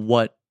up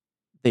what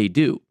they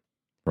do.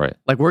 Right.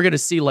 Like we're going to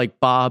see like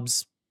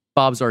Bob's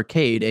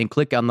Arcade and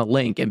click on the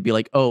link and be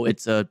like, oh,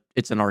 it's an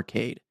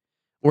arcade.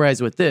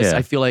 Whereas with this, Yeah.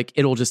 I feel like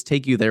it'll just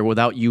take you there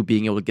without you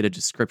being able to get a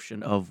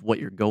description of what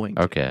you're going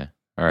to. Okay.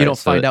 All right. You don't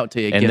so- find out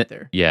till you and get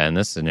there. Yeah, in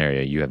this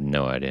scenario, you have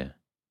no idea.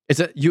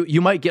 You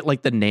might get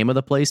like the name of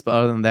the place, but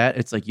other than that,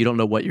 it's like you don't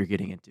know what you're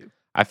getting into.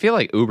 I feel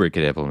like Uber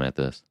could implement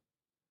this.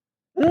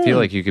 I feel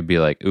like you could be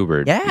like,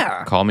 Uber,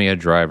 Yeah. call me a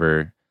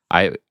driver.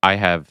 I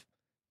have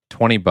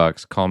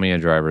 $20. Call me a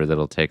driver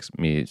that'll take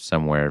me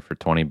somewhere for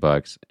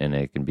 $20, and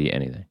it can be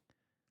anything.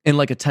 In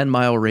like a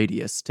 10-mile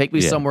radius. Take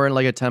me Yeah. somewhere in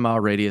like a 10-mile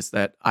radius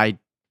that I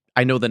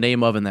know the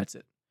name of, and that's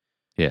it.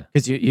 Yeah.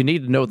 Because you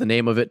need to know the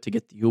name of it to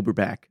get the Uber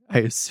back, I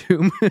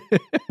assume.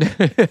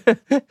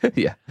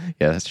 Yeah,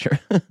 that's true.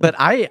 But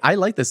I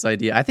like this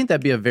idea. I think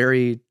that'd be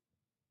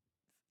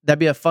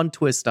a fun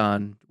twist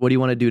on what do you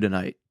want to do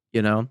tonight?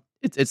 You know,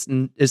 it's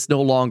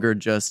no longer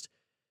just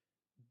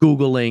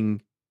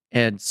Googling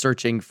and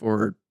searching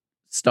for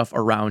stuff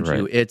around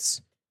you. Right.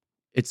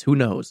 It's who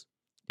knows.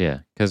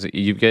 Yeah, because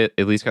you get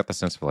at least got the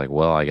sense of like,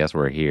 well, I guess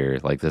we're here.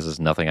 Like, this is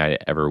nothing I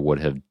ever would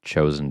have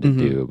chosen to Mhm.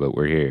 do, but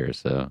we're here.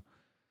 So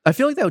I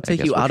feel like that would I take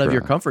guess you we'll out of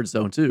your try. comfort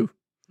zone too.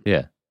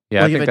 yeah,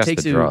 Like, I if think it that's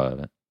takes the you- draw of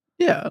it.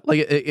 Yeah, like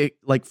it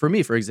like for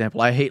me, for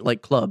example, I hate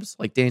like clubs,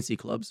 like dancey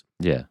clubs.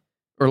 Yeah,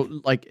 Or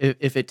like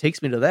if it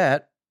takes me to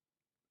that,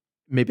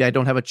 maybe I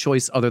don't have a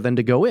choice other than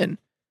to go in.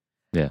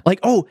 Yeah. Like,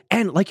 oh,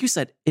 and like you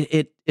said,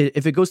 it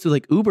if it goes through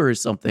like Uber or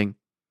something,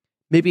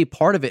 maybe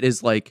part of it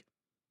is like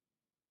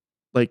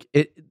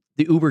the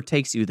Uber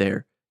takes you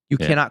there. You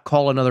Yeah. cannot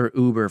call another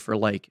Uber for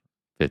like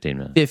 15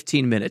 minutes.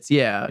 15 minutes.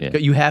 Yeah. Yeah.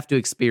 You have to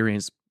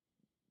experience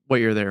what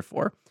you're there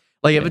for.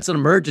 Like if Yeah. it's an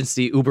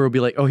emergency, Uber will be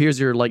like, oh, here's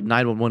your like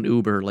 911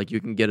 Uber. Like you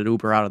can get an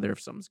Uber out of there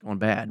if something's going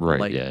bad. But, Right.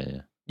 like,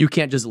 yeah. you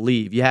can't just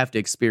leave. You have to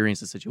experience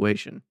the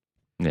situation.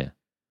 Yeah.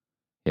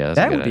 That's a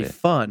That good would be idea.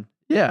 fun.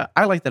 Yeah,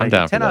 I like that I'm idea.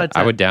 down for 10 out of that.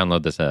 10. I would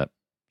download this app.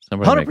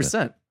 Somebody make this.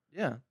 100%.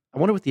 Yeah. I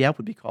wonder what the app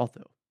would be called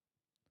though.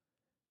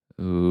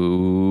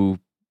 Ooh.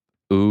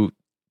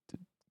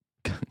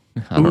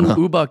 I don't know.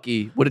 Ooh,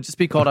 Bucky. Would it just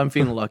be called I'm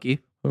Feeling Lucky?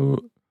 Ooh.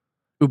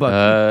 Ooh,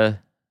 Bucky.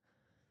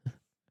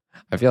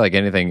 I feel like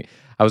anything.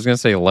 I was gonna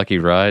say Lucky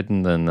Ride,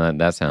 and then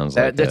that sounds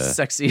like That's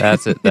sexy.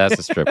 that's it. That's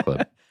a strip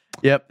club.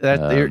 Yep.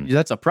 Um,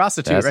 That's a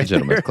prostitute That's a right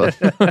gentleman's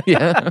there. club.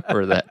 Yeah,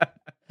 or that.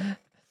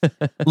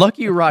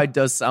 Lucky Ride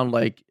does sound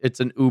like it's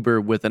an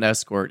Uber with an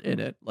escort in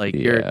it. Like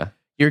Yeah.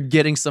 you're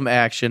getting some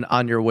action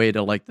on your way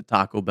to like the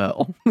Taco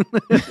Bell.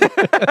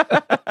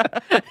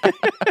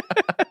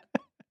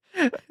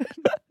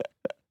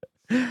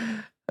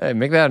 Hey,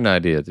 make that an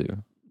idea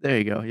too. There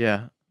you go.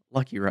 Yeah.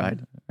 Lucky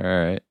Ride. All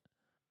right.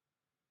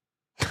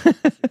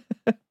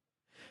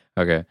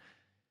 Okay.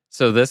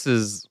 So this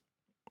is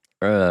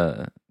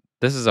a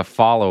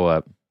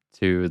follow-up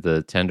to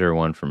the Tinder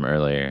one from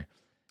earlier.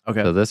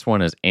 Okay. So this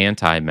one is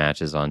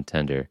anti-matches on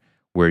Tinder,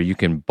 where you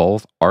can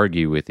both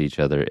argue with each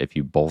other if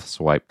you both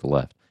swiped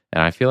left.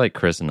 And I feel like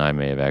Chris and I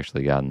may have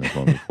actually gotten this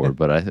one before,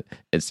 but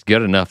it's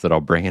good enough that I'll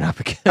bring it up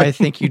again. I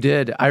think you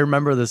did. I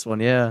remember this one.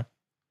 Yeah.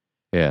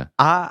 Yeah.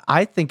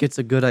 I think it's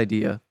a good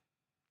idea.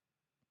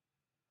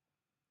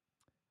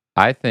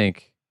 I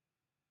think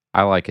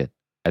I like it.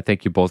 I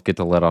think you both get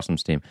to let off some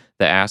steam.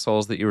 The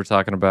assholes that you were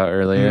talking about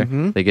earlier,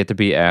 Mhm. they get to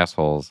be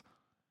assholes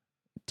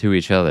to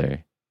each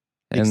other.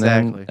 And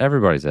Exactly. then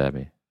everybody's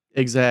happy.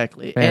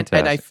 Exactly. And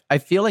Fantastic. I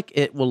feel like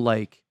it will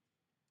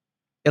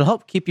it'll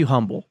help keep you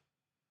humble.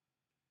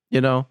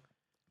 You know?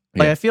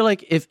 Like Yeah. I feel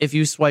like if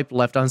you swipe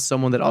left on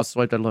someone that also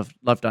swiped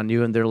left on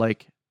you and they're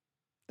like,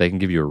 They can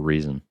give you a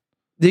reason.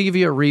 They give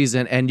you a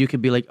reason, and you can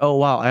be like, "Oh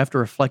wow, I have to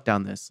reflect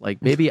on this.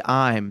 Like maybe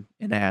I'm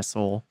an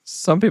asshole."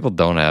 Some people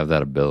don't have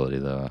that ability,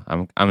 though.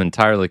 I'm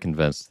entirely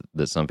convinced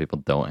that some people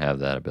don't have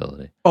that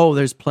ability. Oh,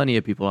 there's plenty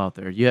of people out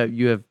there.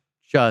 You have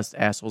just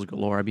assholes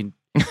galore. I mean,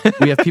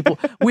 we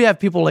have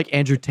people like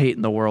Andrew Tate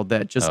in the world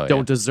that just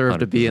don't deserve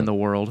to be in the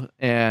world,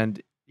 and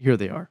here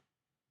they are.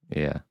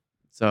 Yeah.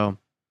 So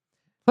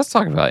let's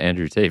talk about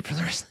Andrew Tate for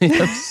the rest of the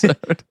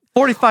episode.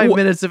 45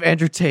 minutes of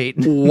Andrew Tate.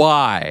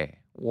 Why?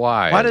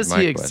 Why does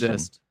he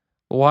exist?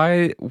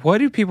 Why? What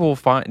do people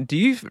find? Do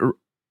you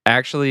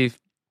actually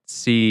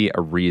see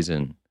a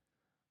reason?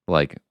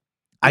 Like,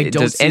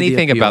 does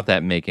anything about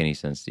that make any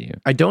sense to you?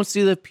 I don't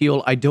see the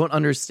appeal. I don't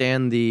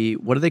understand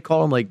what do they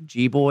call them? Like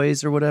G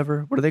boys or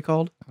whatever. What are they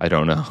called? I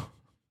don't know.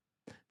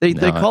 They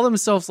call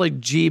themselves like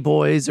G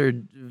boys or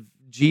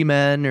G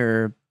men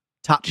or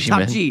top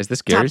G. Is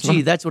this Gary's top G?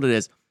 mom? That's what it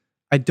is.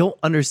 I don't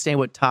understand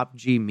what top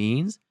G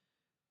means.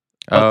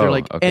 But they're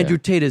like, okay. Andrew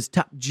Tate is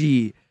top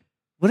G.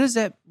 What does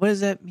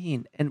that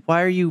mean? And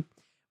why are you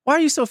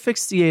so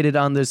fixated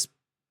on this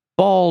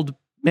bald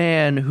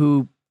man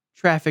who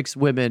traffics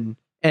women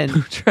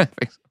and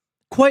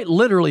quite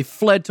literally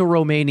fled to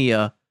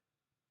Romania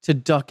to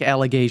duck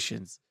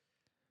allegations?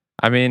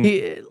 I mean,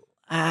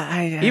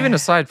 even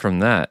aside from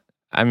that,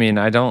 I mean,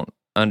 I don't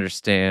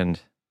understand.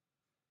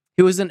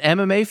 He was an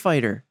MMA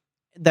fighter.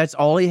 That's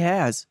all he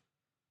has.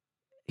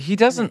 He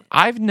doesn't.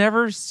 I've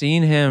never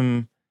seen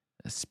him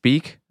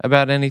speak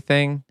about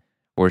anything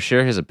or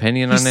share his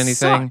opinion on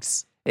anything.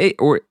 Sucks.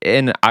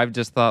 And I've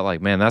just thought,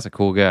 like, man, that's a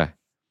cool guy.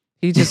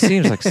 He just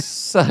seems like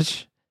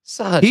such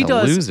a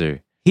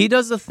loser. He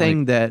does the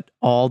thing that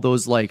all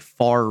those like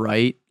far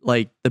right,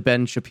 like the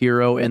Ben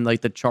Shapiro and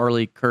like the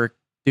Charlie Kirk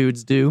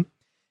dudes do,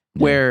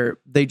 where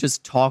they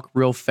just talk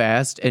real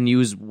fast and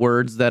use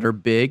words that are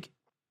big,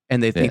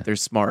 and they think they're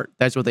smart.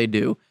 That's what they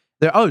do.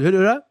 They're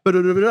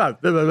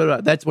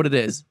that's what it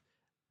is.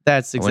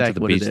 That's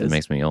exactly what it is. That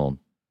makes me old.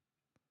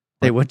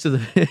 They went to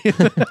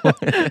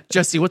the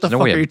Jesse. What the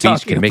fuck are you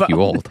talking about? Can make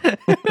you old.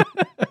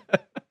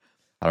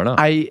 I don't know.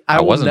 I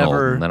wasn't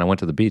never, old, and then I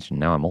went to the beach, and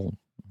now I'm old.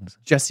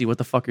 Jesse, what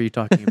the fuck are you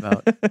talking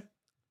about?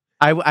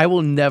 I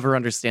will never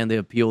understand the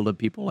appeal to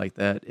people like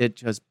that. It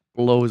just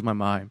blows my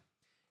mind.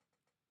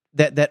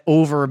 That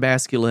over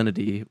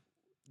masculinity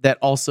that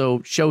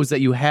also shows that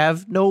you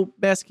have no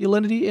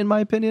masculinity, in my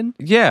opinion.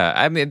 Yeah,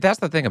 I mean, that's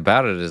the thing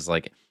about it is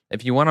like,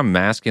 if you want a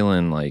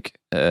masculine like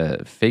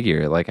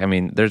figure, like, I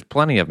mean, there's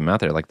plenty of them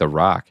out there. Like The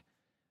Rock,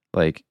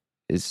 like,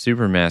 is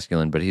super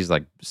masculine, but he's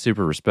like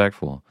super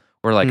respectful.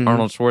 Or like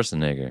Arnold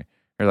Schwarzenegger.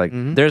 Or like,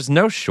 there's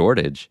no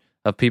shortage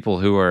of people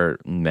who are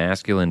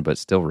masculine but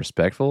still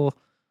respectful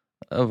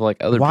of like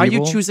other people. Why are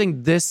you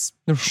choosing this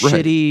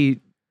shitty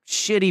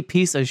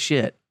piece of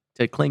shit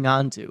to cling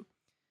on to?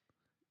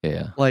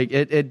 Yeah. Like,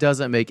 it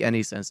doesn't make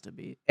any sense to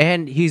me.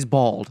 And he's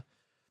bald.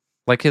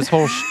 Like, his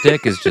whole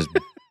shtick is just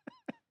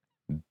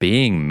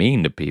being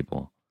mean to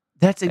people.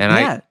 That's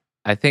and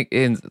I think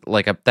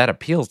that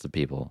appeals to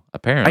people,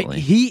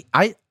 apparently.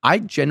 I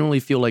genuinely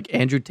feel like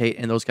Andrew Tate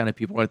and those kind of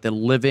people are the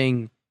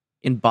living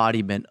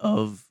embodiment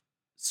of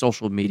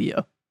social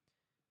media.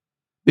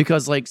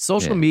 Because like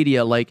social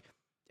media, like,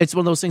 it's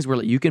one of those things where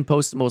like, you can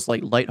post the most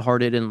like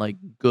lighthearted and like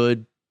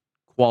good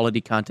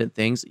quality content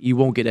things, you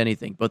won't get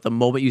anything. But the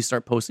moment you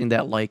start posting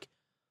that like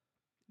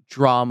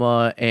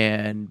drama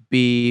and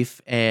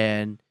beef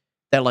and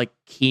that like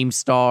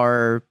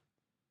Keemstar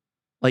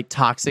like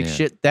toxic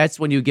shit, that's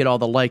when you get all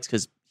the likes,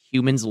 because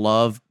humans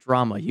love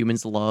drama,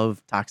 humans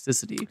love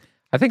toxicity.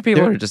 I think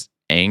people are just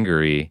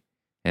angry,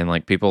 and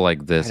like people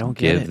like this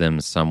give them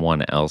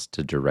someone else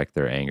to direct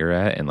their anger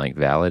at and like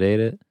validate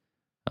it.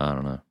 I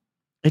don't know.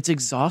 It's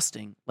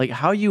exhausting. Like,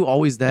 how are you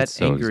always that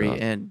so angry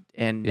exhausting.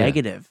 and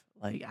negative?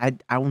 Like,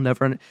 I will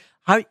never.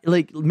 How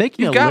like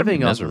making a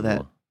living off of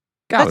that?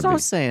 That's what I'm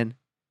saying.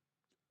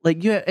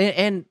 Like,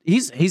 and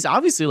he's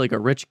obviously like a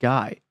rich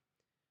guy,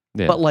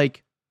 but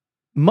like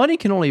money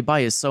can only buy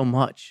you so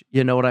much.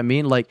 You know what I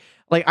mean? Like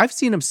I've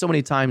seen him so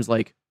many times.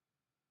 Like,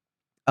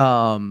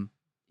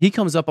 he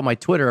comes up on my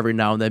Twitter every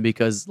now and then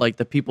because like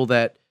the people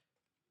that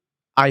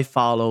I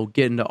follow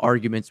get into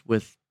arguments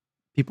with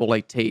people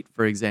like Tate,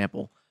 for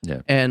example.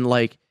 Yeah. And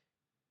like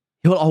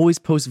he'll always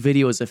post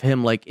videos of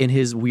him like in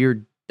his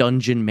weird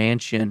dungeon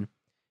mansion.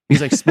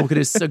 He's like smoking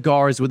his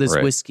cigars with his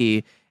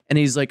whiskey, and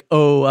he's like,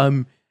 "Oh,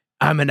 I'm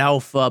an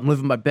alpha. I'm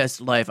living my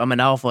best life. I'm an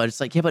alpha." It's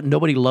like, yeah, but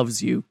nobody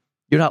loves you.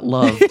 You're not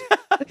loved.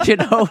 You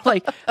know,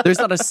 like there's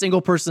not a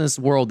single person in this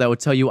world that would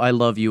tell you I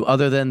love you,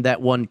 other than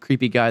that one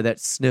creepy guy that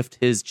sniffed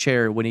his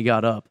chair when he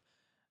got up.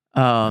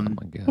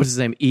 What's his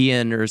name?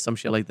 Ian or some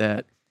shit like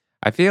that.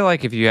 I feel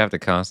like if you have to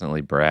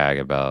constantly brag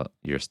about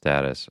your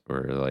status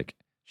or like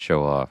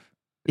show off,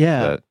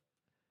 but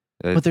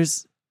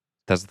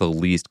that's the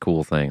least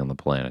cool thing on the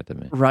planet to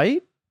me,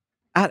 right?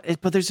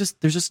 But there's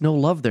just no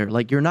love there.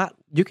 Like,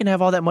 you can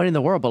have all that money in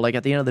the world, but like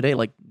at the end of the day,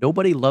 like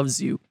nobody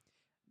loves you.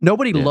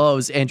 Nobody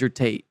loves Andrew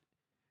Tate.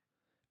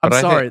 I'm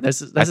sorry. I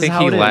think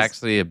he lacks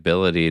the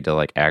ability to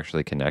like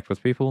actually connect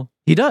with people.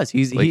 He does.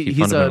 He's a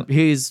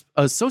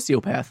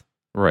sociopath.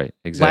 Right,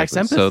 exactly.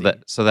 empathy.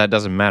 So that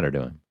doesn't matter to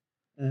him.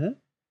 Mhm.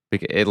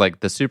 Because it, like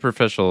the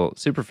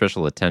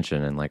superficial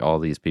attention and like all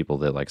these people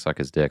that like suck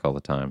his dick all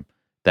the time.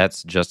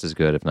 That's just as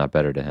good, if not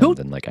better, to him He'll-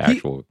 than like he-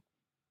 actual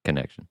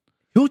connection.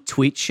 He'll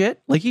tweet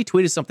shit. Like he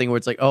tweeted something where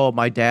it's like, "Oh,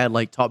 my dad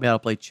like taught me how to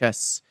play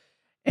chess,"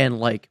 and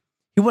like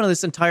he went on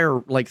this entire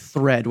like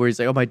thread where he's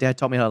like, "Oh, my dad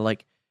taught me how to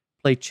like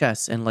play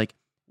chess," and like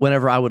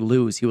whenever I would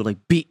lose, he would like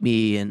beat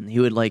me, and he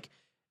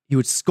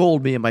would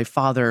scold me, and my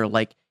father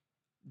like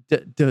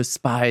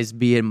despised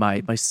me and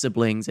my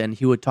siblings, and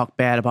he would talk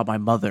bad about my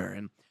mother,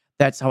 and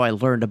that's how I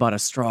learned about a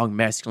strong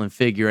masculine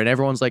figure. And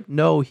everyone's like,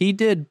 "No, he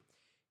did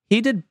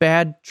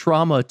bad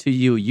trauma to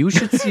you. You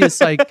should see a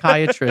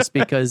psychiatrist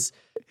because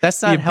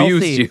that's not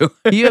healthy.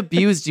 He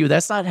abused you.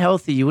 That's not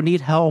healthy. You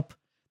need help.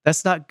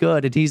 That's not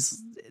good."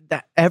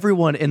 And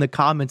everyone in the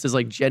comments is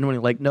like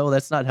genuinely like, "No,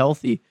 that's not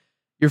healthy.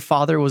 Your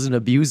father was an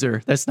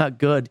abuser. That's not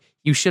good.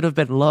 You should have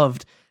been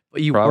loved,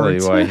 but you Probably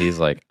weren't." why he's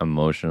like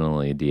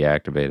emotionally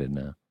deactivated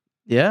now.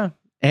 Yeah.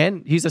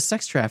 And he's a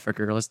sex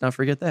trafficker. Let's not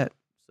forget that.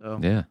 So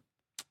Yeah.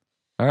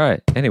 All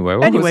right. Anyway,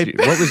 what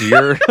was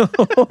your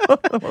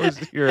what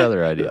was your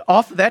other idea?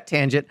 Off of that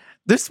tangent,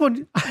 this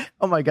one,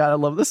 oh my God, I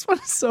love this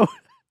one. So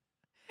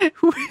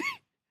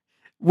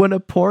when a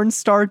porn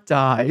star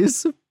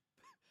dies,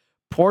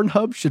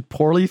 Pornhub should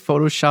poorly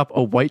Photoshop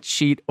a white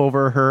sheet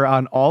over her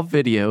on all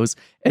videos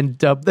and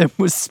dub them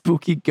with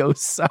spooky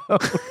ghost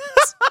sounds.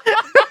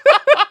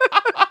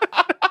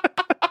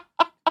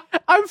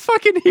 I'm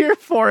fucking here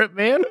for it,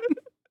 man.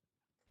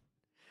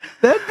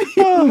 That'd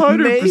be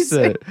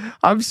amazing. 100%.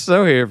 I'm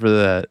so here for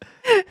that.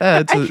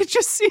 I could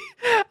just see.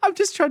 I'm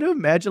just trying to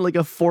imagine like a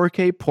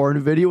 4K porn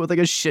video with like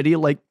a shitty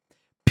like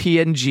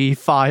PNG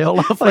file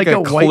of like a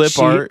white clip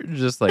sheet. art,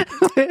 just like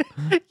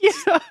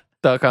Yeah,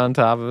 stuck on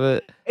top of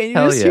it. and you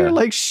Hell just yeah. hear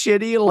like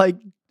shitty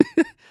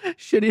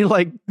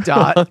like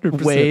dot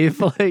 100%. wave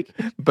like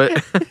But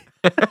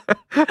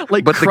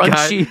like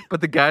crunchy.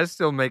 the guy's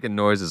still making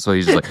noises, so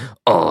he's just like,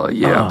 "Oh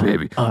yeah,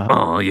 baby,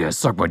 oh yeah,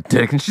 suck my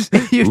dick," and she's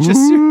You just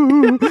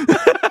 "Ooh."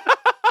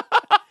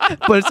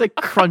 but it's like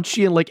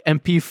crunchy and like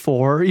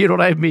MP4. You know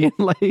what I mean?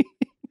 Like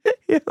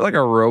Yeah, like a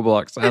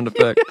Roblox sound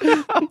effect.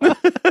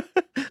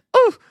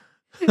 oh,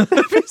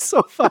 that'd be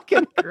so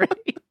fucking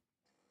great.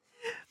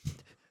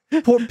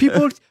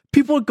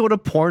 People would go to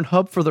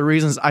Pornhub for the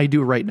reasons I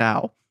do right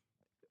now,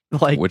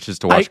 like Which is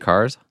to watch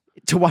Cars.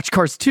 to watch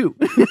Cars 2.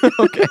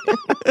 Okay.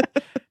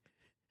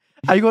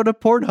 I go to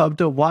Pornhub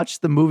to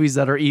watch the movies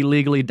that are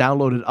illegally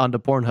downloaded onto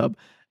Pornhub.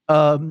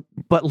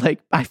 But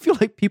like, I feel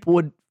like people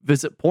would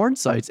visit porn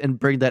sites and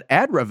bring that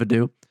ad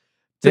revenue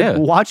to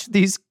watch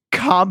these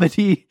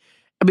comedy.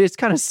 I mean, it's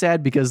kind of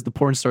sad because the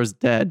porn star's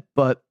dead,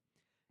 but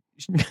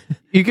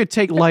you could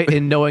take light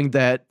in knowing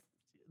that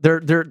they're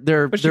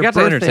But you got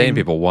to entertain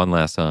people one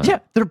last time. Yeah,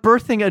 they're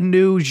birthing a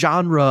new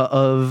genre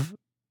of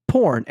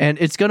porn, and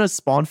it's gonna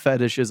spawn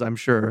fetishes. I'm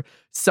sure.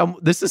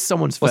 This is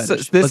someone's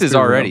fetish. This is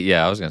already.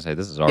 Yeah, I was gonna say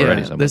this is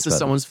already. This is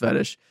someone's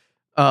fetish.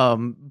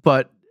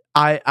 But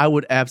I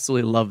would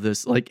absolutely love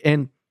this. Like,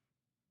 and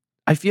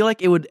I feel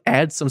like it would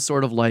add some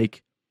sort of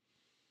like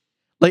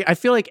I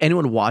feel like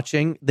anyone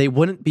watching, they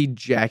wouldn't be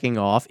jacking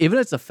off, even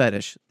if it's a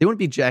fetish. They wouldn't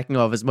be jacking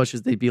off as much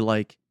as they'd be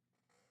like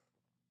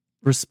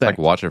respect,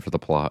 like watch it for the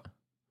plot.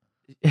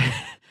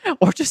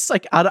 or just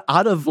like out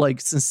of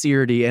like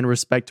sincerity and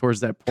respect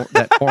towards that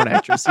porn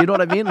actress. You know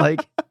what I mean?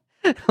 Like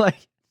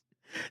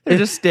They're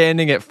just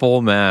standing at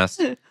full mast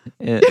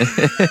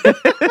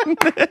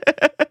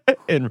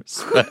in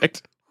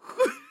respect,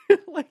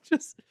 like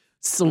just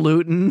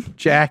saluting,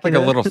 jacking,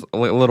 like a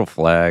little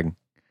flag.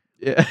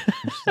 Yeah,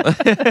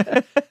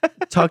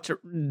 tucked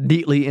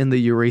neatly in the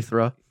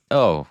urethra.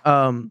 Oh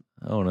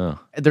no,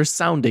 they're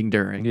sounding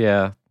during.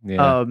 Yeah.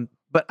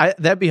 But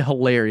that'd be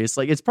hilarious.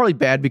 Like, it's probably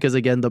bad because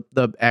again,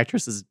 the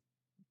actress is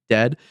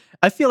dead.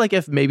 I feel like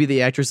if maybe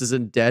the actress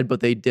isn't dead, but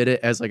they did it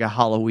as like a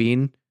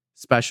Halloween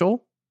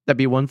special, that'd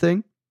be one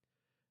thing.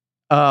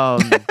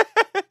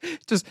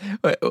 Just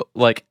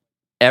like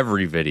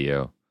every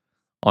video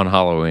on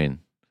Halloween,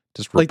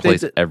 just Like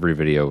replace every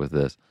video with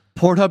this.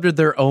 Pornhub did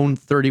their own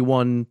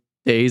 31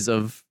 days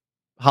of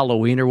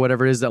Halloween or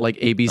whatever it is that like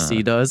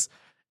ABC does,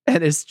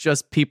 and it's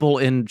just people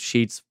in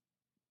sheets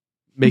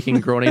making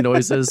groaning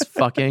noises,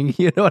 fucking.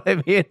 You know what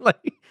I mean?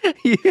 Like,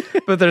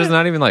 but there's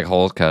not even like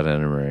holes cut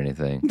in them or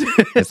anything.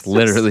 It's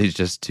literally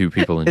just two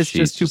people in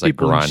sheets, just like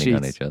grinding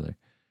on each other.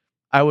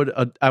 I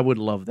would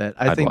love that.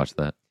 I'd watch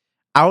that.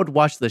 I would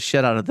watch the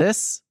shit out of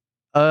this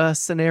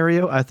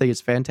scenario. I think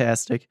it's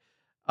fantastic.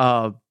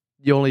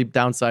 The only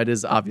downside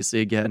is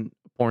obviously again,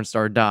 a porn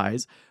star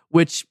dies,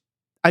 which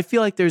I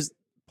feel like there's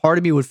part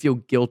of me would feel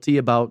guilty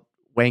about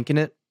wanking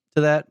it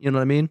to that. You know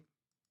what I mean?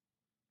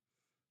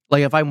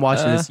 Like if I'm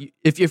watching this,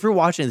 if you're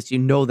watching this, you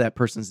know that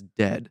person's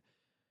dead.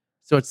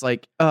 So it's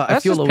like that's I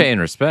feel just paying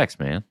respects,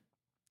 man.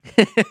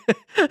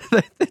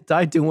 They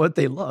died doing what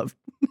they love.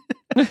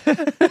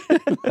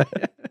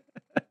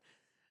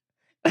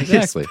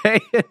 Exactly.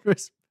 Paying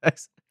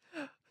respects.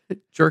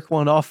 Jerk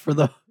one off for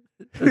the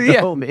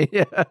homie.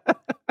 Yeah.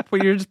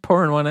 Well, you're just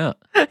pouring one out.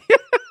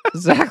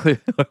 Exactly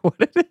what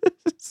it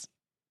is.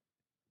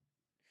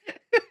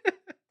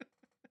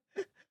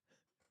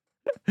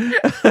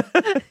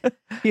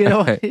 You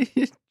know, Okay.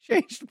 you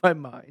changed my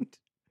mind.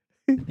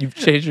 You've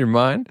changed your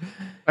mind?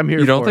 I'm here.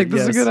 You don't for think it,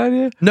 this is a yes. good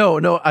idea?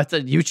 No. I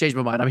said you changed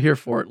my mind. I'm here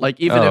for it. Like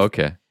even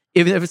Okay.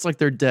 if it's like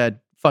they're dead,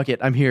 fuck it.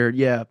 I'm here.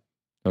 Yeah,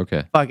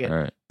 Okay. fuck it. All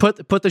right. Put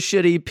the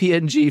shitty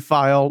PNG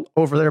file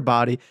over their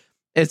body.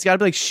 It's got to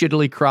be like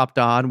shittily cropped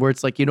on, where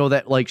it's like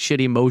that like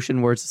shitty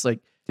motion where it's just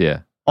like Yeah.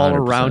 all 100%.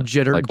 around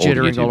Like old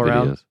jittering all YouTube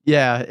around. videos.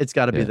 Yeah, it's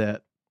got to be Yeah.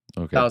 that.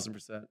 Okay.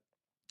 1000%.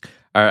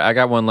 All right. I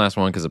got one last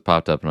one because it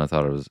popped up and I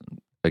thought it was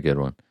a good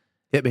one.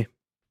 Hit me.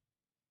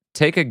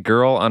 Take a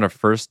girl on a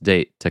first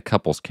date to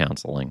couples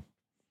counseling.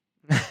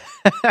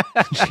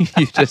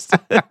 You just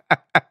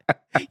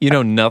you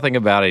know nothing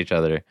about each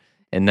other,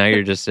 and now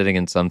you're just sitting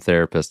in some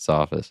therapist's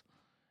office,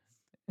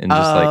 and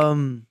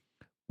just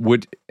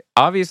would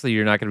obviously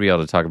you're not going to be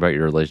able to talk about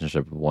your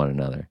relationship with one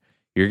another.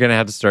 You're going to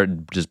have to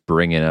start just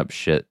bringing up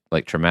shit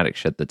like traumatic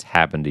shit that's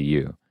happened to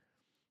you.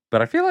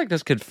 But I feel like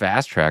this could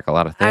fast track a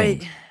lot of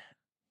things.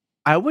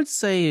 I would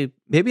say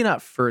maybe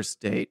not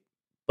first date,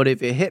 but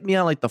if it hit me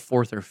on like the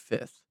 4th or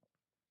 5th,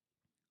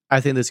 I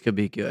think this could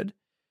be good.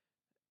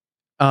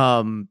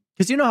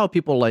 Because you know how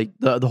people like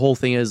the whole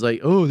thing is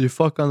like, oh, they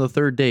fuck on the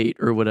 3rd date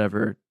or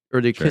whatever,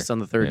 or they kiss on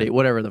the 3rd date,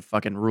 whatever the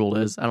fucking rule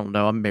is. I don't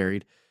know. I'm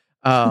married.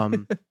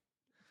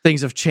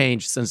 Things have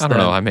changed since I then.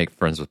 don't know. I make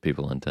friends with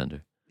people on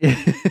Tinder.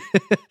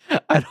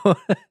 I don't.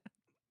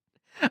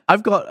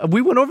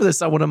 We went over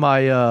this on one of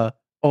my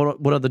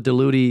one of the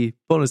Deludi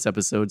bonus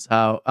episodes.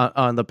 How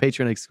on the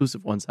Patreon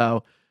exclusive ones,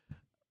 how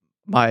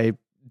my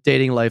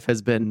dating life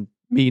has been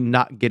me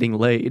not getting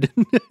laid.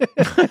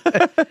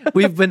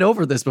 We've been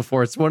over this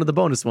before. It's one of the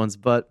bonus ones,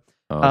 but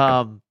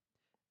Okay.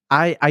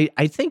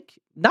 I think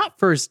not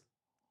first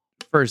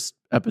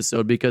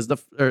episode because the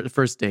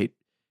first date,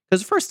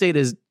 because the first date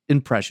is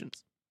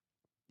impressions.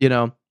 You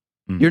know,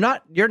 you're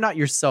not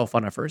yourself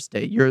on a first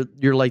date.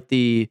 You're like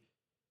the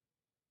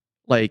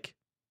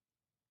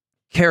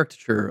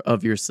caricature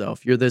of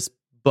yourself. You're this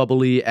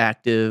bubbly,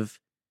 active.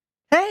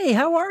 Hey,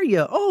 how are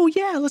you? Oh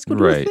yeah, let's go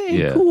do a thing.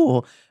 Yeah.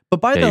 Cool. But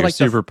by Yeah, the you're like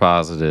super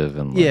positive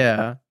and like,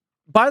 yeah,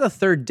 by the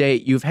 3rd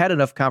date, you've had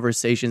enough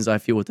conversations. I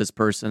feel with this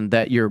person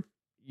that you're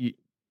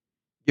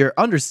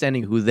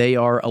understanding who they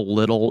are a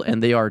little,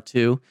 and they are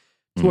too,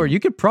 to where you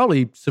could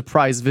probably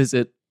surprise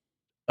visit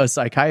a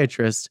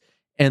psychiatrist,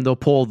 and they'll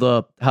pull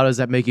the "How does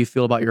that make you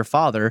feel about your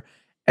father?"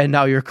 and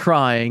now you're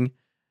crying.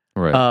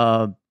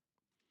 right.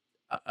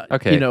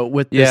 Okay.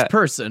 With this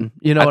person.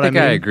 You know what I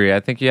mean? I agree. I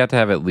think you have to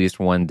have at least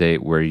one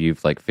date where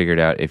you've like figured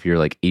out if you're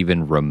like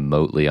even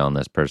remotely on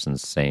this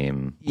person's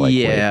same like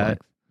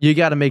wavelength. You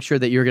got to make sure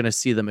that you're going to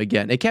see them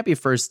again. It can't be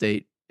first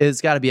date. It's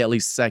got to be at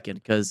least second,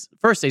 because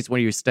first date's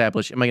when you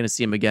establish, am I going to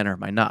see him again or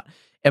am I not?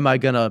 Am I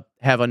going to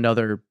have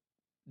another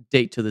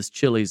date to this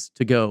Chili's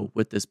to go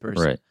with this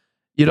person? Right.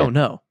 You don't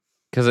know.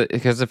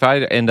 Because if I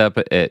end up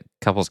at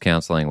couples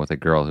counseling with a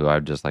girl who I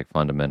just like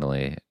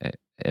fundamentally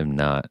am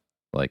not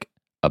like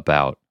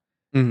about,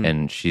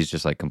 and she's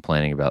just like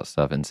complaining about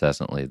stuff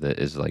incessantly that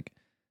is like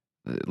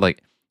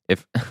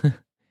if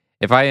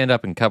if I end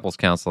up in couples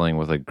counseling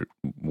with a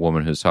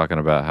woman who's talking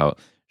about how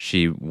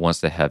she wants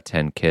to have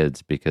 10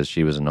 kids because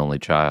she was an only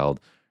child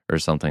or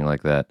something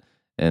like that,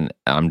 and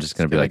I'm just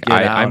going to be like,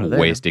 I'm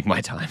wasting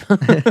my time.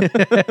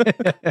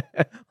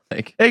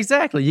 Like,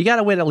 exactly. You got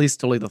to wait at least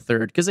till the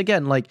 3rd. Because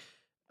again, like,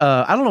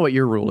 I don't know what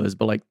your rule is,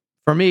 but like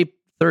for me,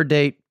 3rd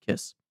date,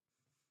 kiss.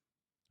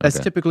 That's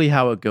typically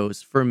how it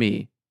goes for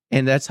me.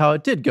 And that's how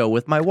it did go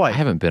with my wife. I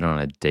haven't been on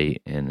a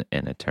date in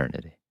an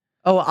eternity.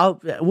 Oh,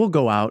 we'll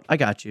go out. I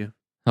got you.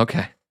 Okay.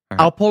 All right.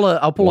 I'll pull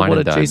Wine what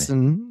and dine me.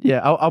 Jason. Yeah,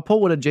 I'll pull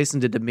what Jason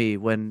did to me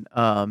when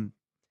one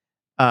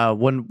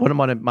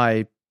of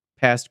my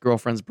past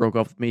girlfriends broke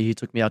up with me. He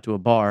took me out to a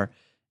bar,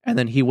 and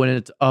then he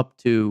went up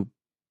to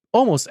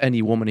almost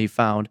any woman he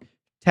found,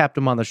 tapped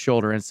him on the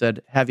shoulder, and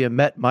said, "Have you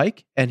met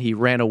Mike?" And he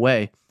ran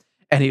away,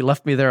 and he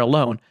left me there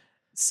alone.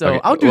 So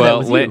I'll do that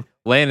with you.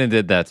 Landon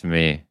did that to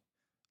me,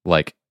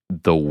 like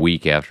the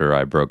week after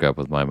I broke up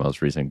with my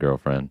most recent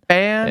girlfriend,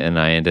 and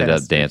I ended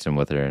up dancing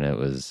with her, and it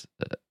was.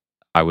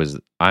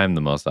 I'm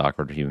the most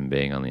awkward human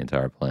being on the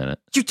entire planet.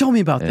 You told me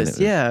about this,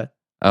 yeah.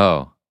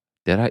 Oh,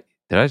 did I?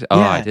 Oh,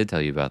 yeah. I did tell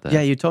you about that.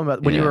 Yeah, you told me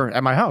about when you were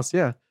at my house.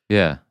 Yeah.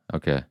 Yeah.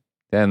 Okay.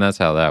 And that's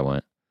how that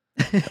went.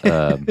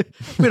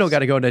 We don't got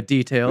to go into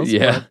details.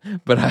 Yeah,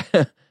 but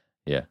I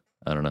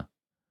don't know.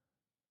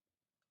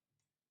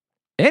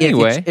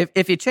 Anyway,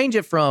 if you change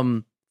it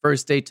from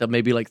first date to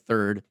maybe like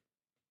 3rd,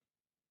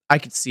 I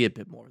could see a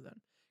bit more then,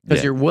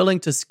 because you're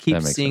willing to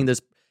keep seeing this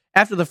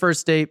after the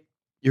first date.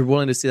 You're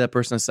willing to see that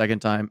person a 2nd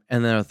time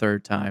and then a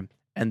 3rd time,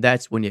 and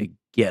that's when you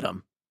get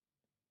them.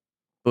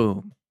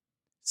 Boom,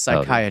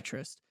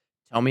 psychiatrist.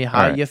 Tell me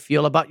how you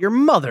feel about your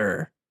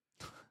mother.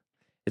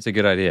 It's a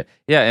good idea.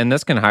 Yeah, and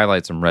this can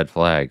highlight some red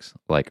flags,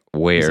 like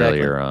way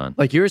earlier on.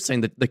 Like you were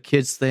saying, the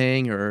kids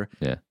thing, or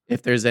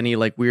if there's any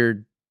like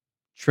weird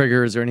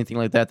triggers or anything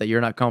like that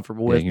you're not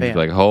comfortable with. You can be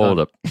like, hold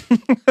up.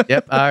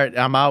 Yep. All right,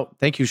 I'm out.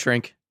 Thank you,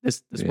 shrink.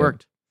 This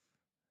worked.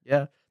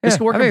 Yeah. This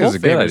could work. I think in it's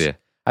both a good favors. idea.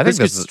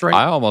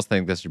 I almost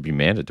think this should be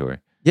mandatory.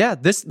 Yeah,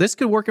 this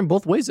could work in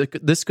both ways.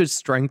 This could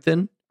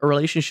strengthen a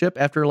relationship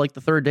after like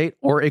the third date,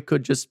 or it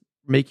could just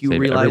make you Save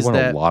realize everyone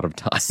that a lot of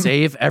time.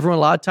 save everyone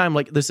a lot of time.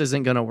 Like this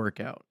isn't gonna work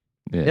out.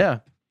 Yeah.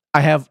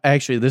 I have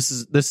actually this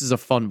is a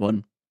fun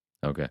one.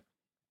 Okay.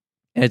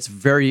 And it's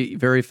very,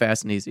 very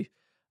fast and easy.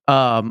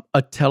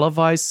 A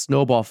televised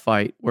snowball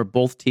fight where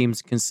both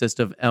teams consist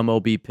of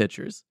MLB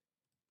pitchers.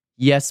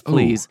 Yes,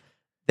 please.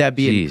 That'd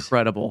be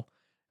incredible.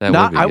 That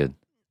would be good.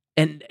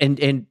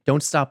 And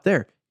don't stop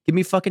there. Give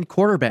me fucking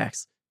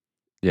quarterbacks.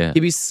 Yeah.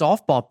 Give me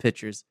softball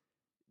pitchers.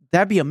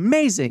 That'd be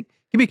amazing.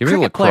 Give me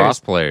lacrosse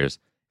cricket players.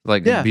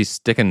 Like be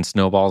sticking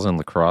snowballs in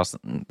lacrosse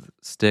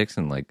sticks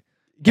and like.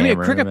 Give me a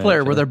cricket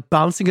player where they're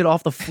bouncing it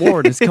off the floor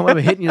and it's coming up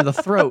and hitting you in the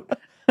throat.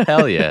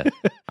 Hell yeah.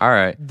 All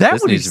right.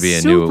 This needs to be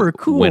a super new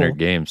cool. winter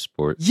game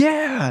sport.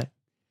 Yeah.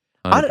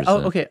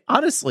 100%. Okay,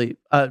 honestly,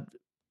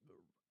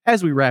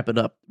 as we wrap it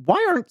up,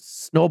 why aren't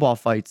snowball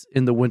fights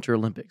in the Winter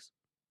Olympics?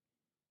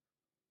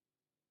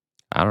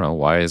 I don't know.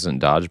 Why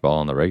isn't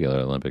dodgeball in the regular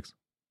Olympics?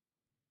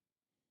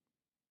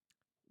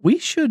 We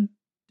should.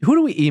 Who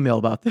do we email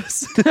about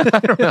this? I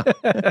don't know.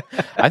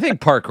 I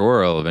think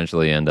parkour will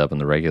eventually end up in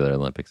the regular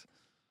Olympics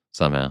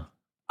somehow.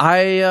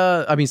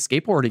 I mean,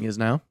 skateboarding is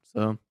now.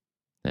 So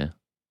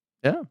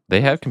yeah. They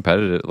have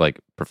competitive,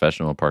 like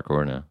professional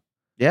parkour now.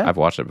 Yeah, I've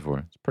watched it before.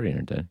 It's pretty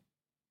entertaining.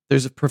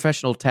 There's a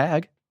professional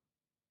tag.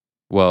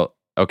 Well,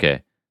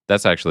 okay,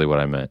 that's actually what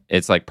I meant.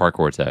 It's like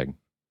parkour tag.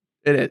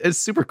 It's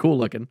super cool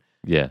looking.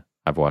 Yeah,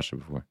 I've watched it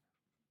before.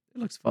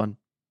 It looks fun.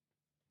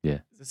 Yeah.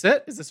 Is this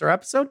it? Is this our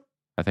episode?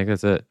 I think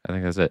that's it.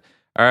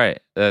 All right.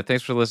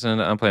 Thanks for listening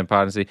to Unplanned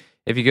Potency.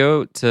 If you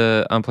go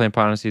to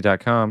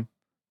unplannedpotency.com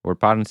or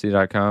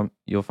potency.com,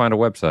 you'll find a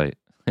website.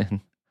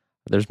 And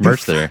there's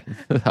merch there,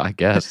 I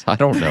guess. I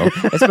don't know.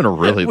 It's been a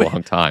really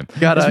long time.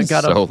 Gotta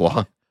so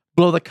long.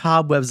 Blow the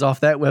cobwebs off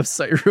that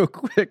website real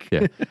quick.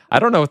 Yeah. I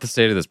don't know what the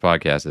state of this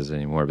podcast is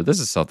anymore, but this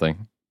is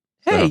something.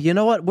 Hey, you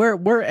know what?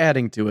 We're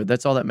adding to it.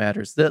 That's all that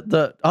matters.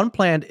 The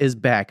Unplanned is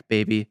back,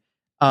 baby.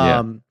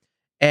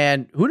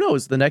 And who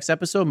knows? The next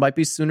episode might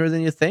be sooner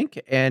than you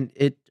think. And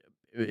it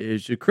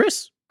is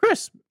Chris,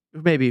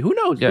 maybe. Who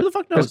knows? Yeah, Who the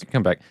fuck knows? Chris can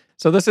come back.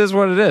 So this is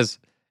what it is.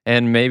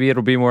 And maybe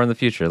it'll be more in the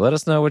future. Let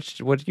us know what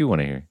you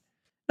want to hear.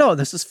 No,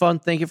 this is fun.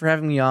 Thank you for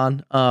having me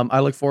on. I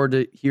look forward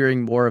to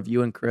hearing more of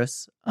you and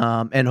Chris.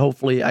 And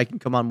hopefully I can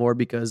come on more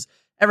because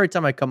every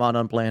time I come on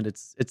Unplanned,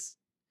 it's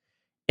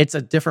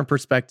a different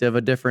perspective,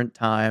 a different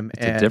time.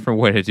 It's a different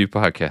way to do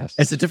podcasts.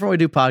 It's a different way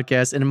to do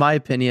podcasts. And in my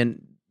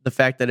opinion, the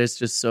fact that it's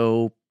just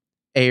so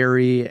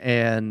airy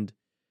and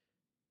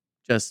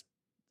just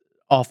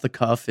off the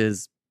cuff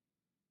is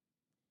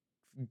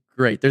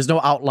great. There's no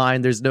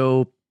outline. There's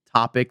no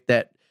topic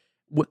that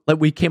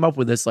we came up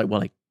with this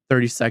like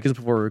 30 seconds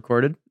before we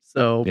recorded.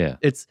 So yeah,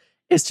 it's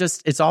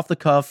off the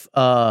cuff.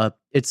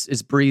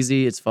 It's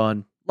breezy. It's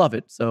fun. Love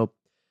it. So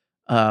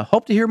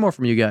hope to hear more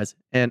from you guys,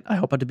 and I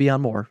hope to be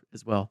on more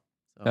as well.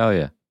 So. Hell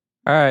yeah.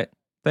 All right.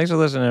 Thanks for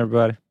listening,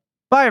 everybody.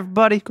 Bye,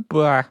 everybody.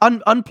 Goodbye.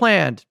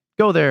 Unplanned.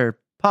 Go there.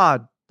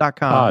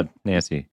 Pod.com. Pod, Nancy.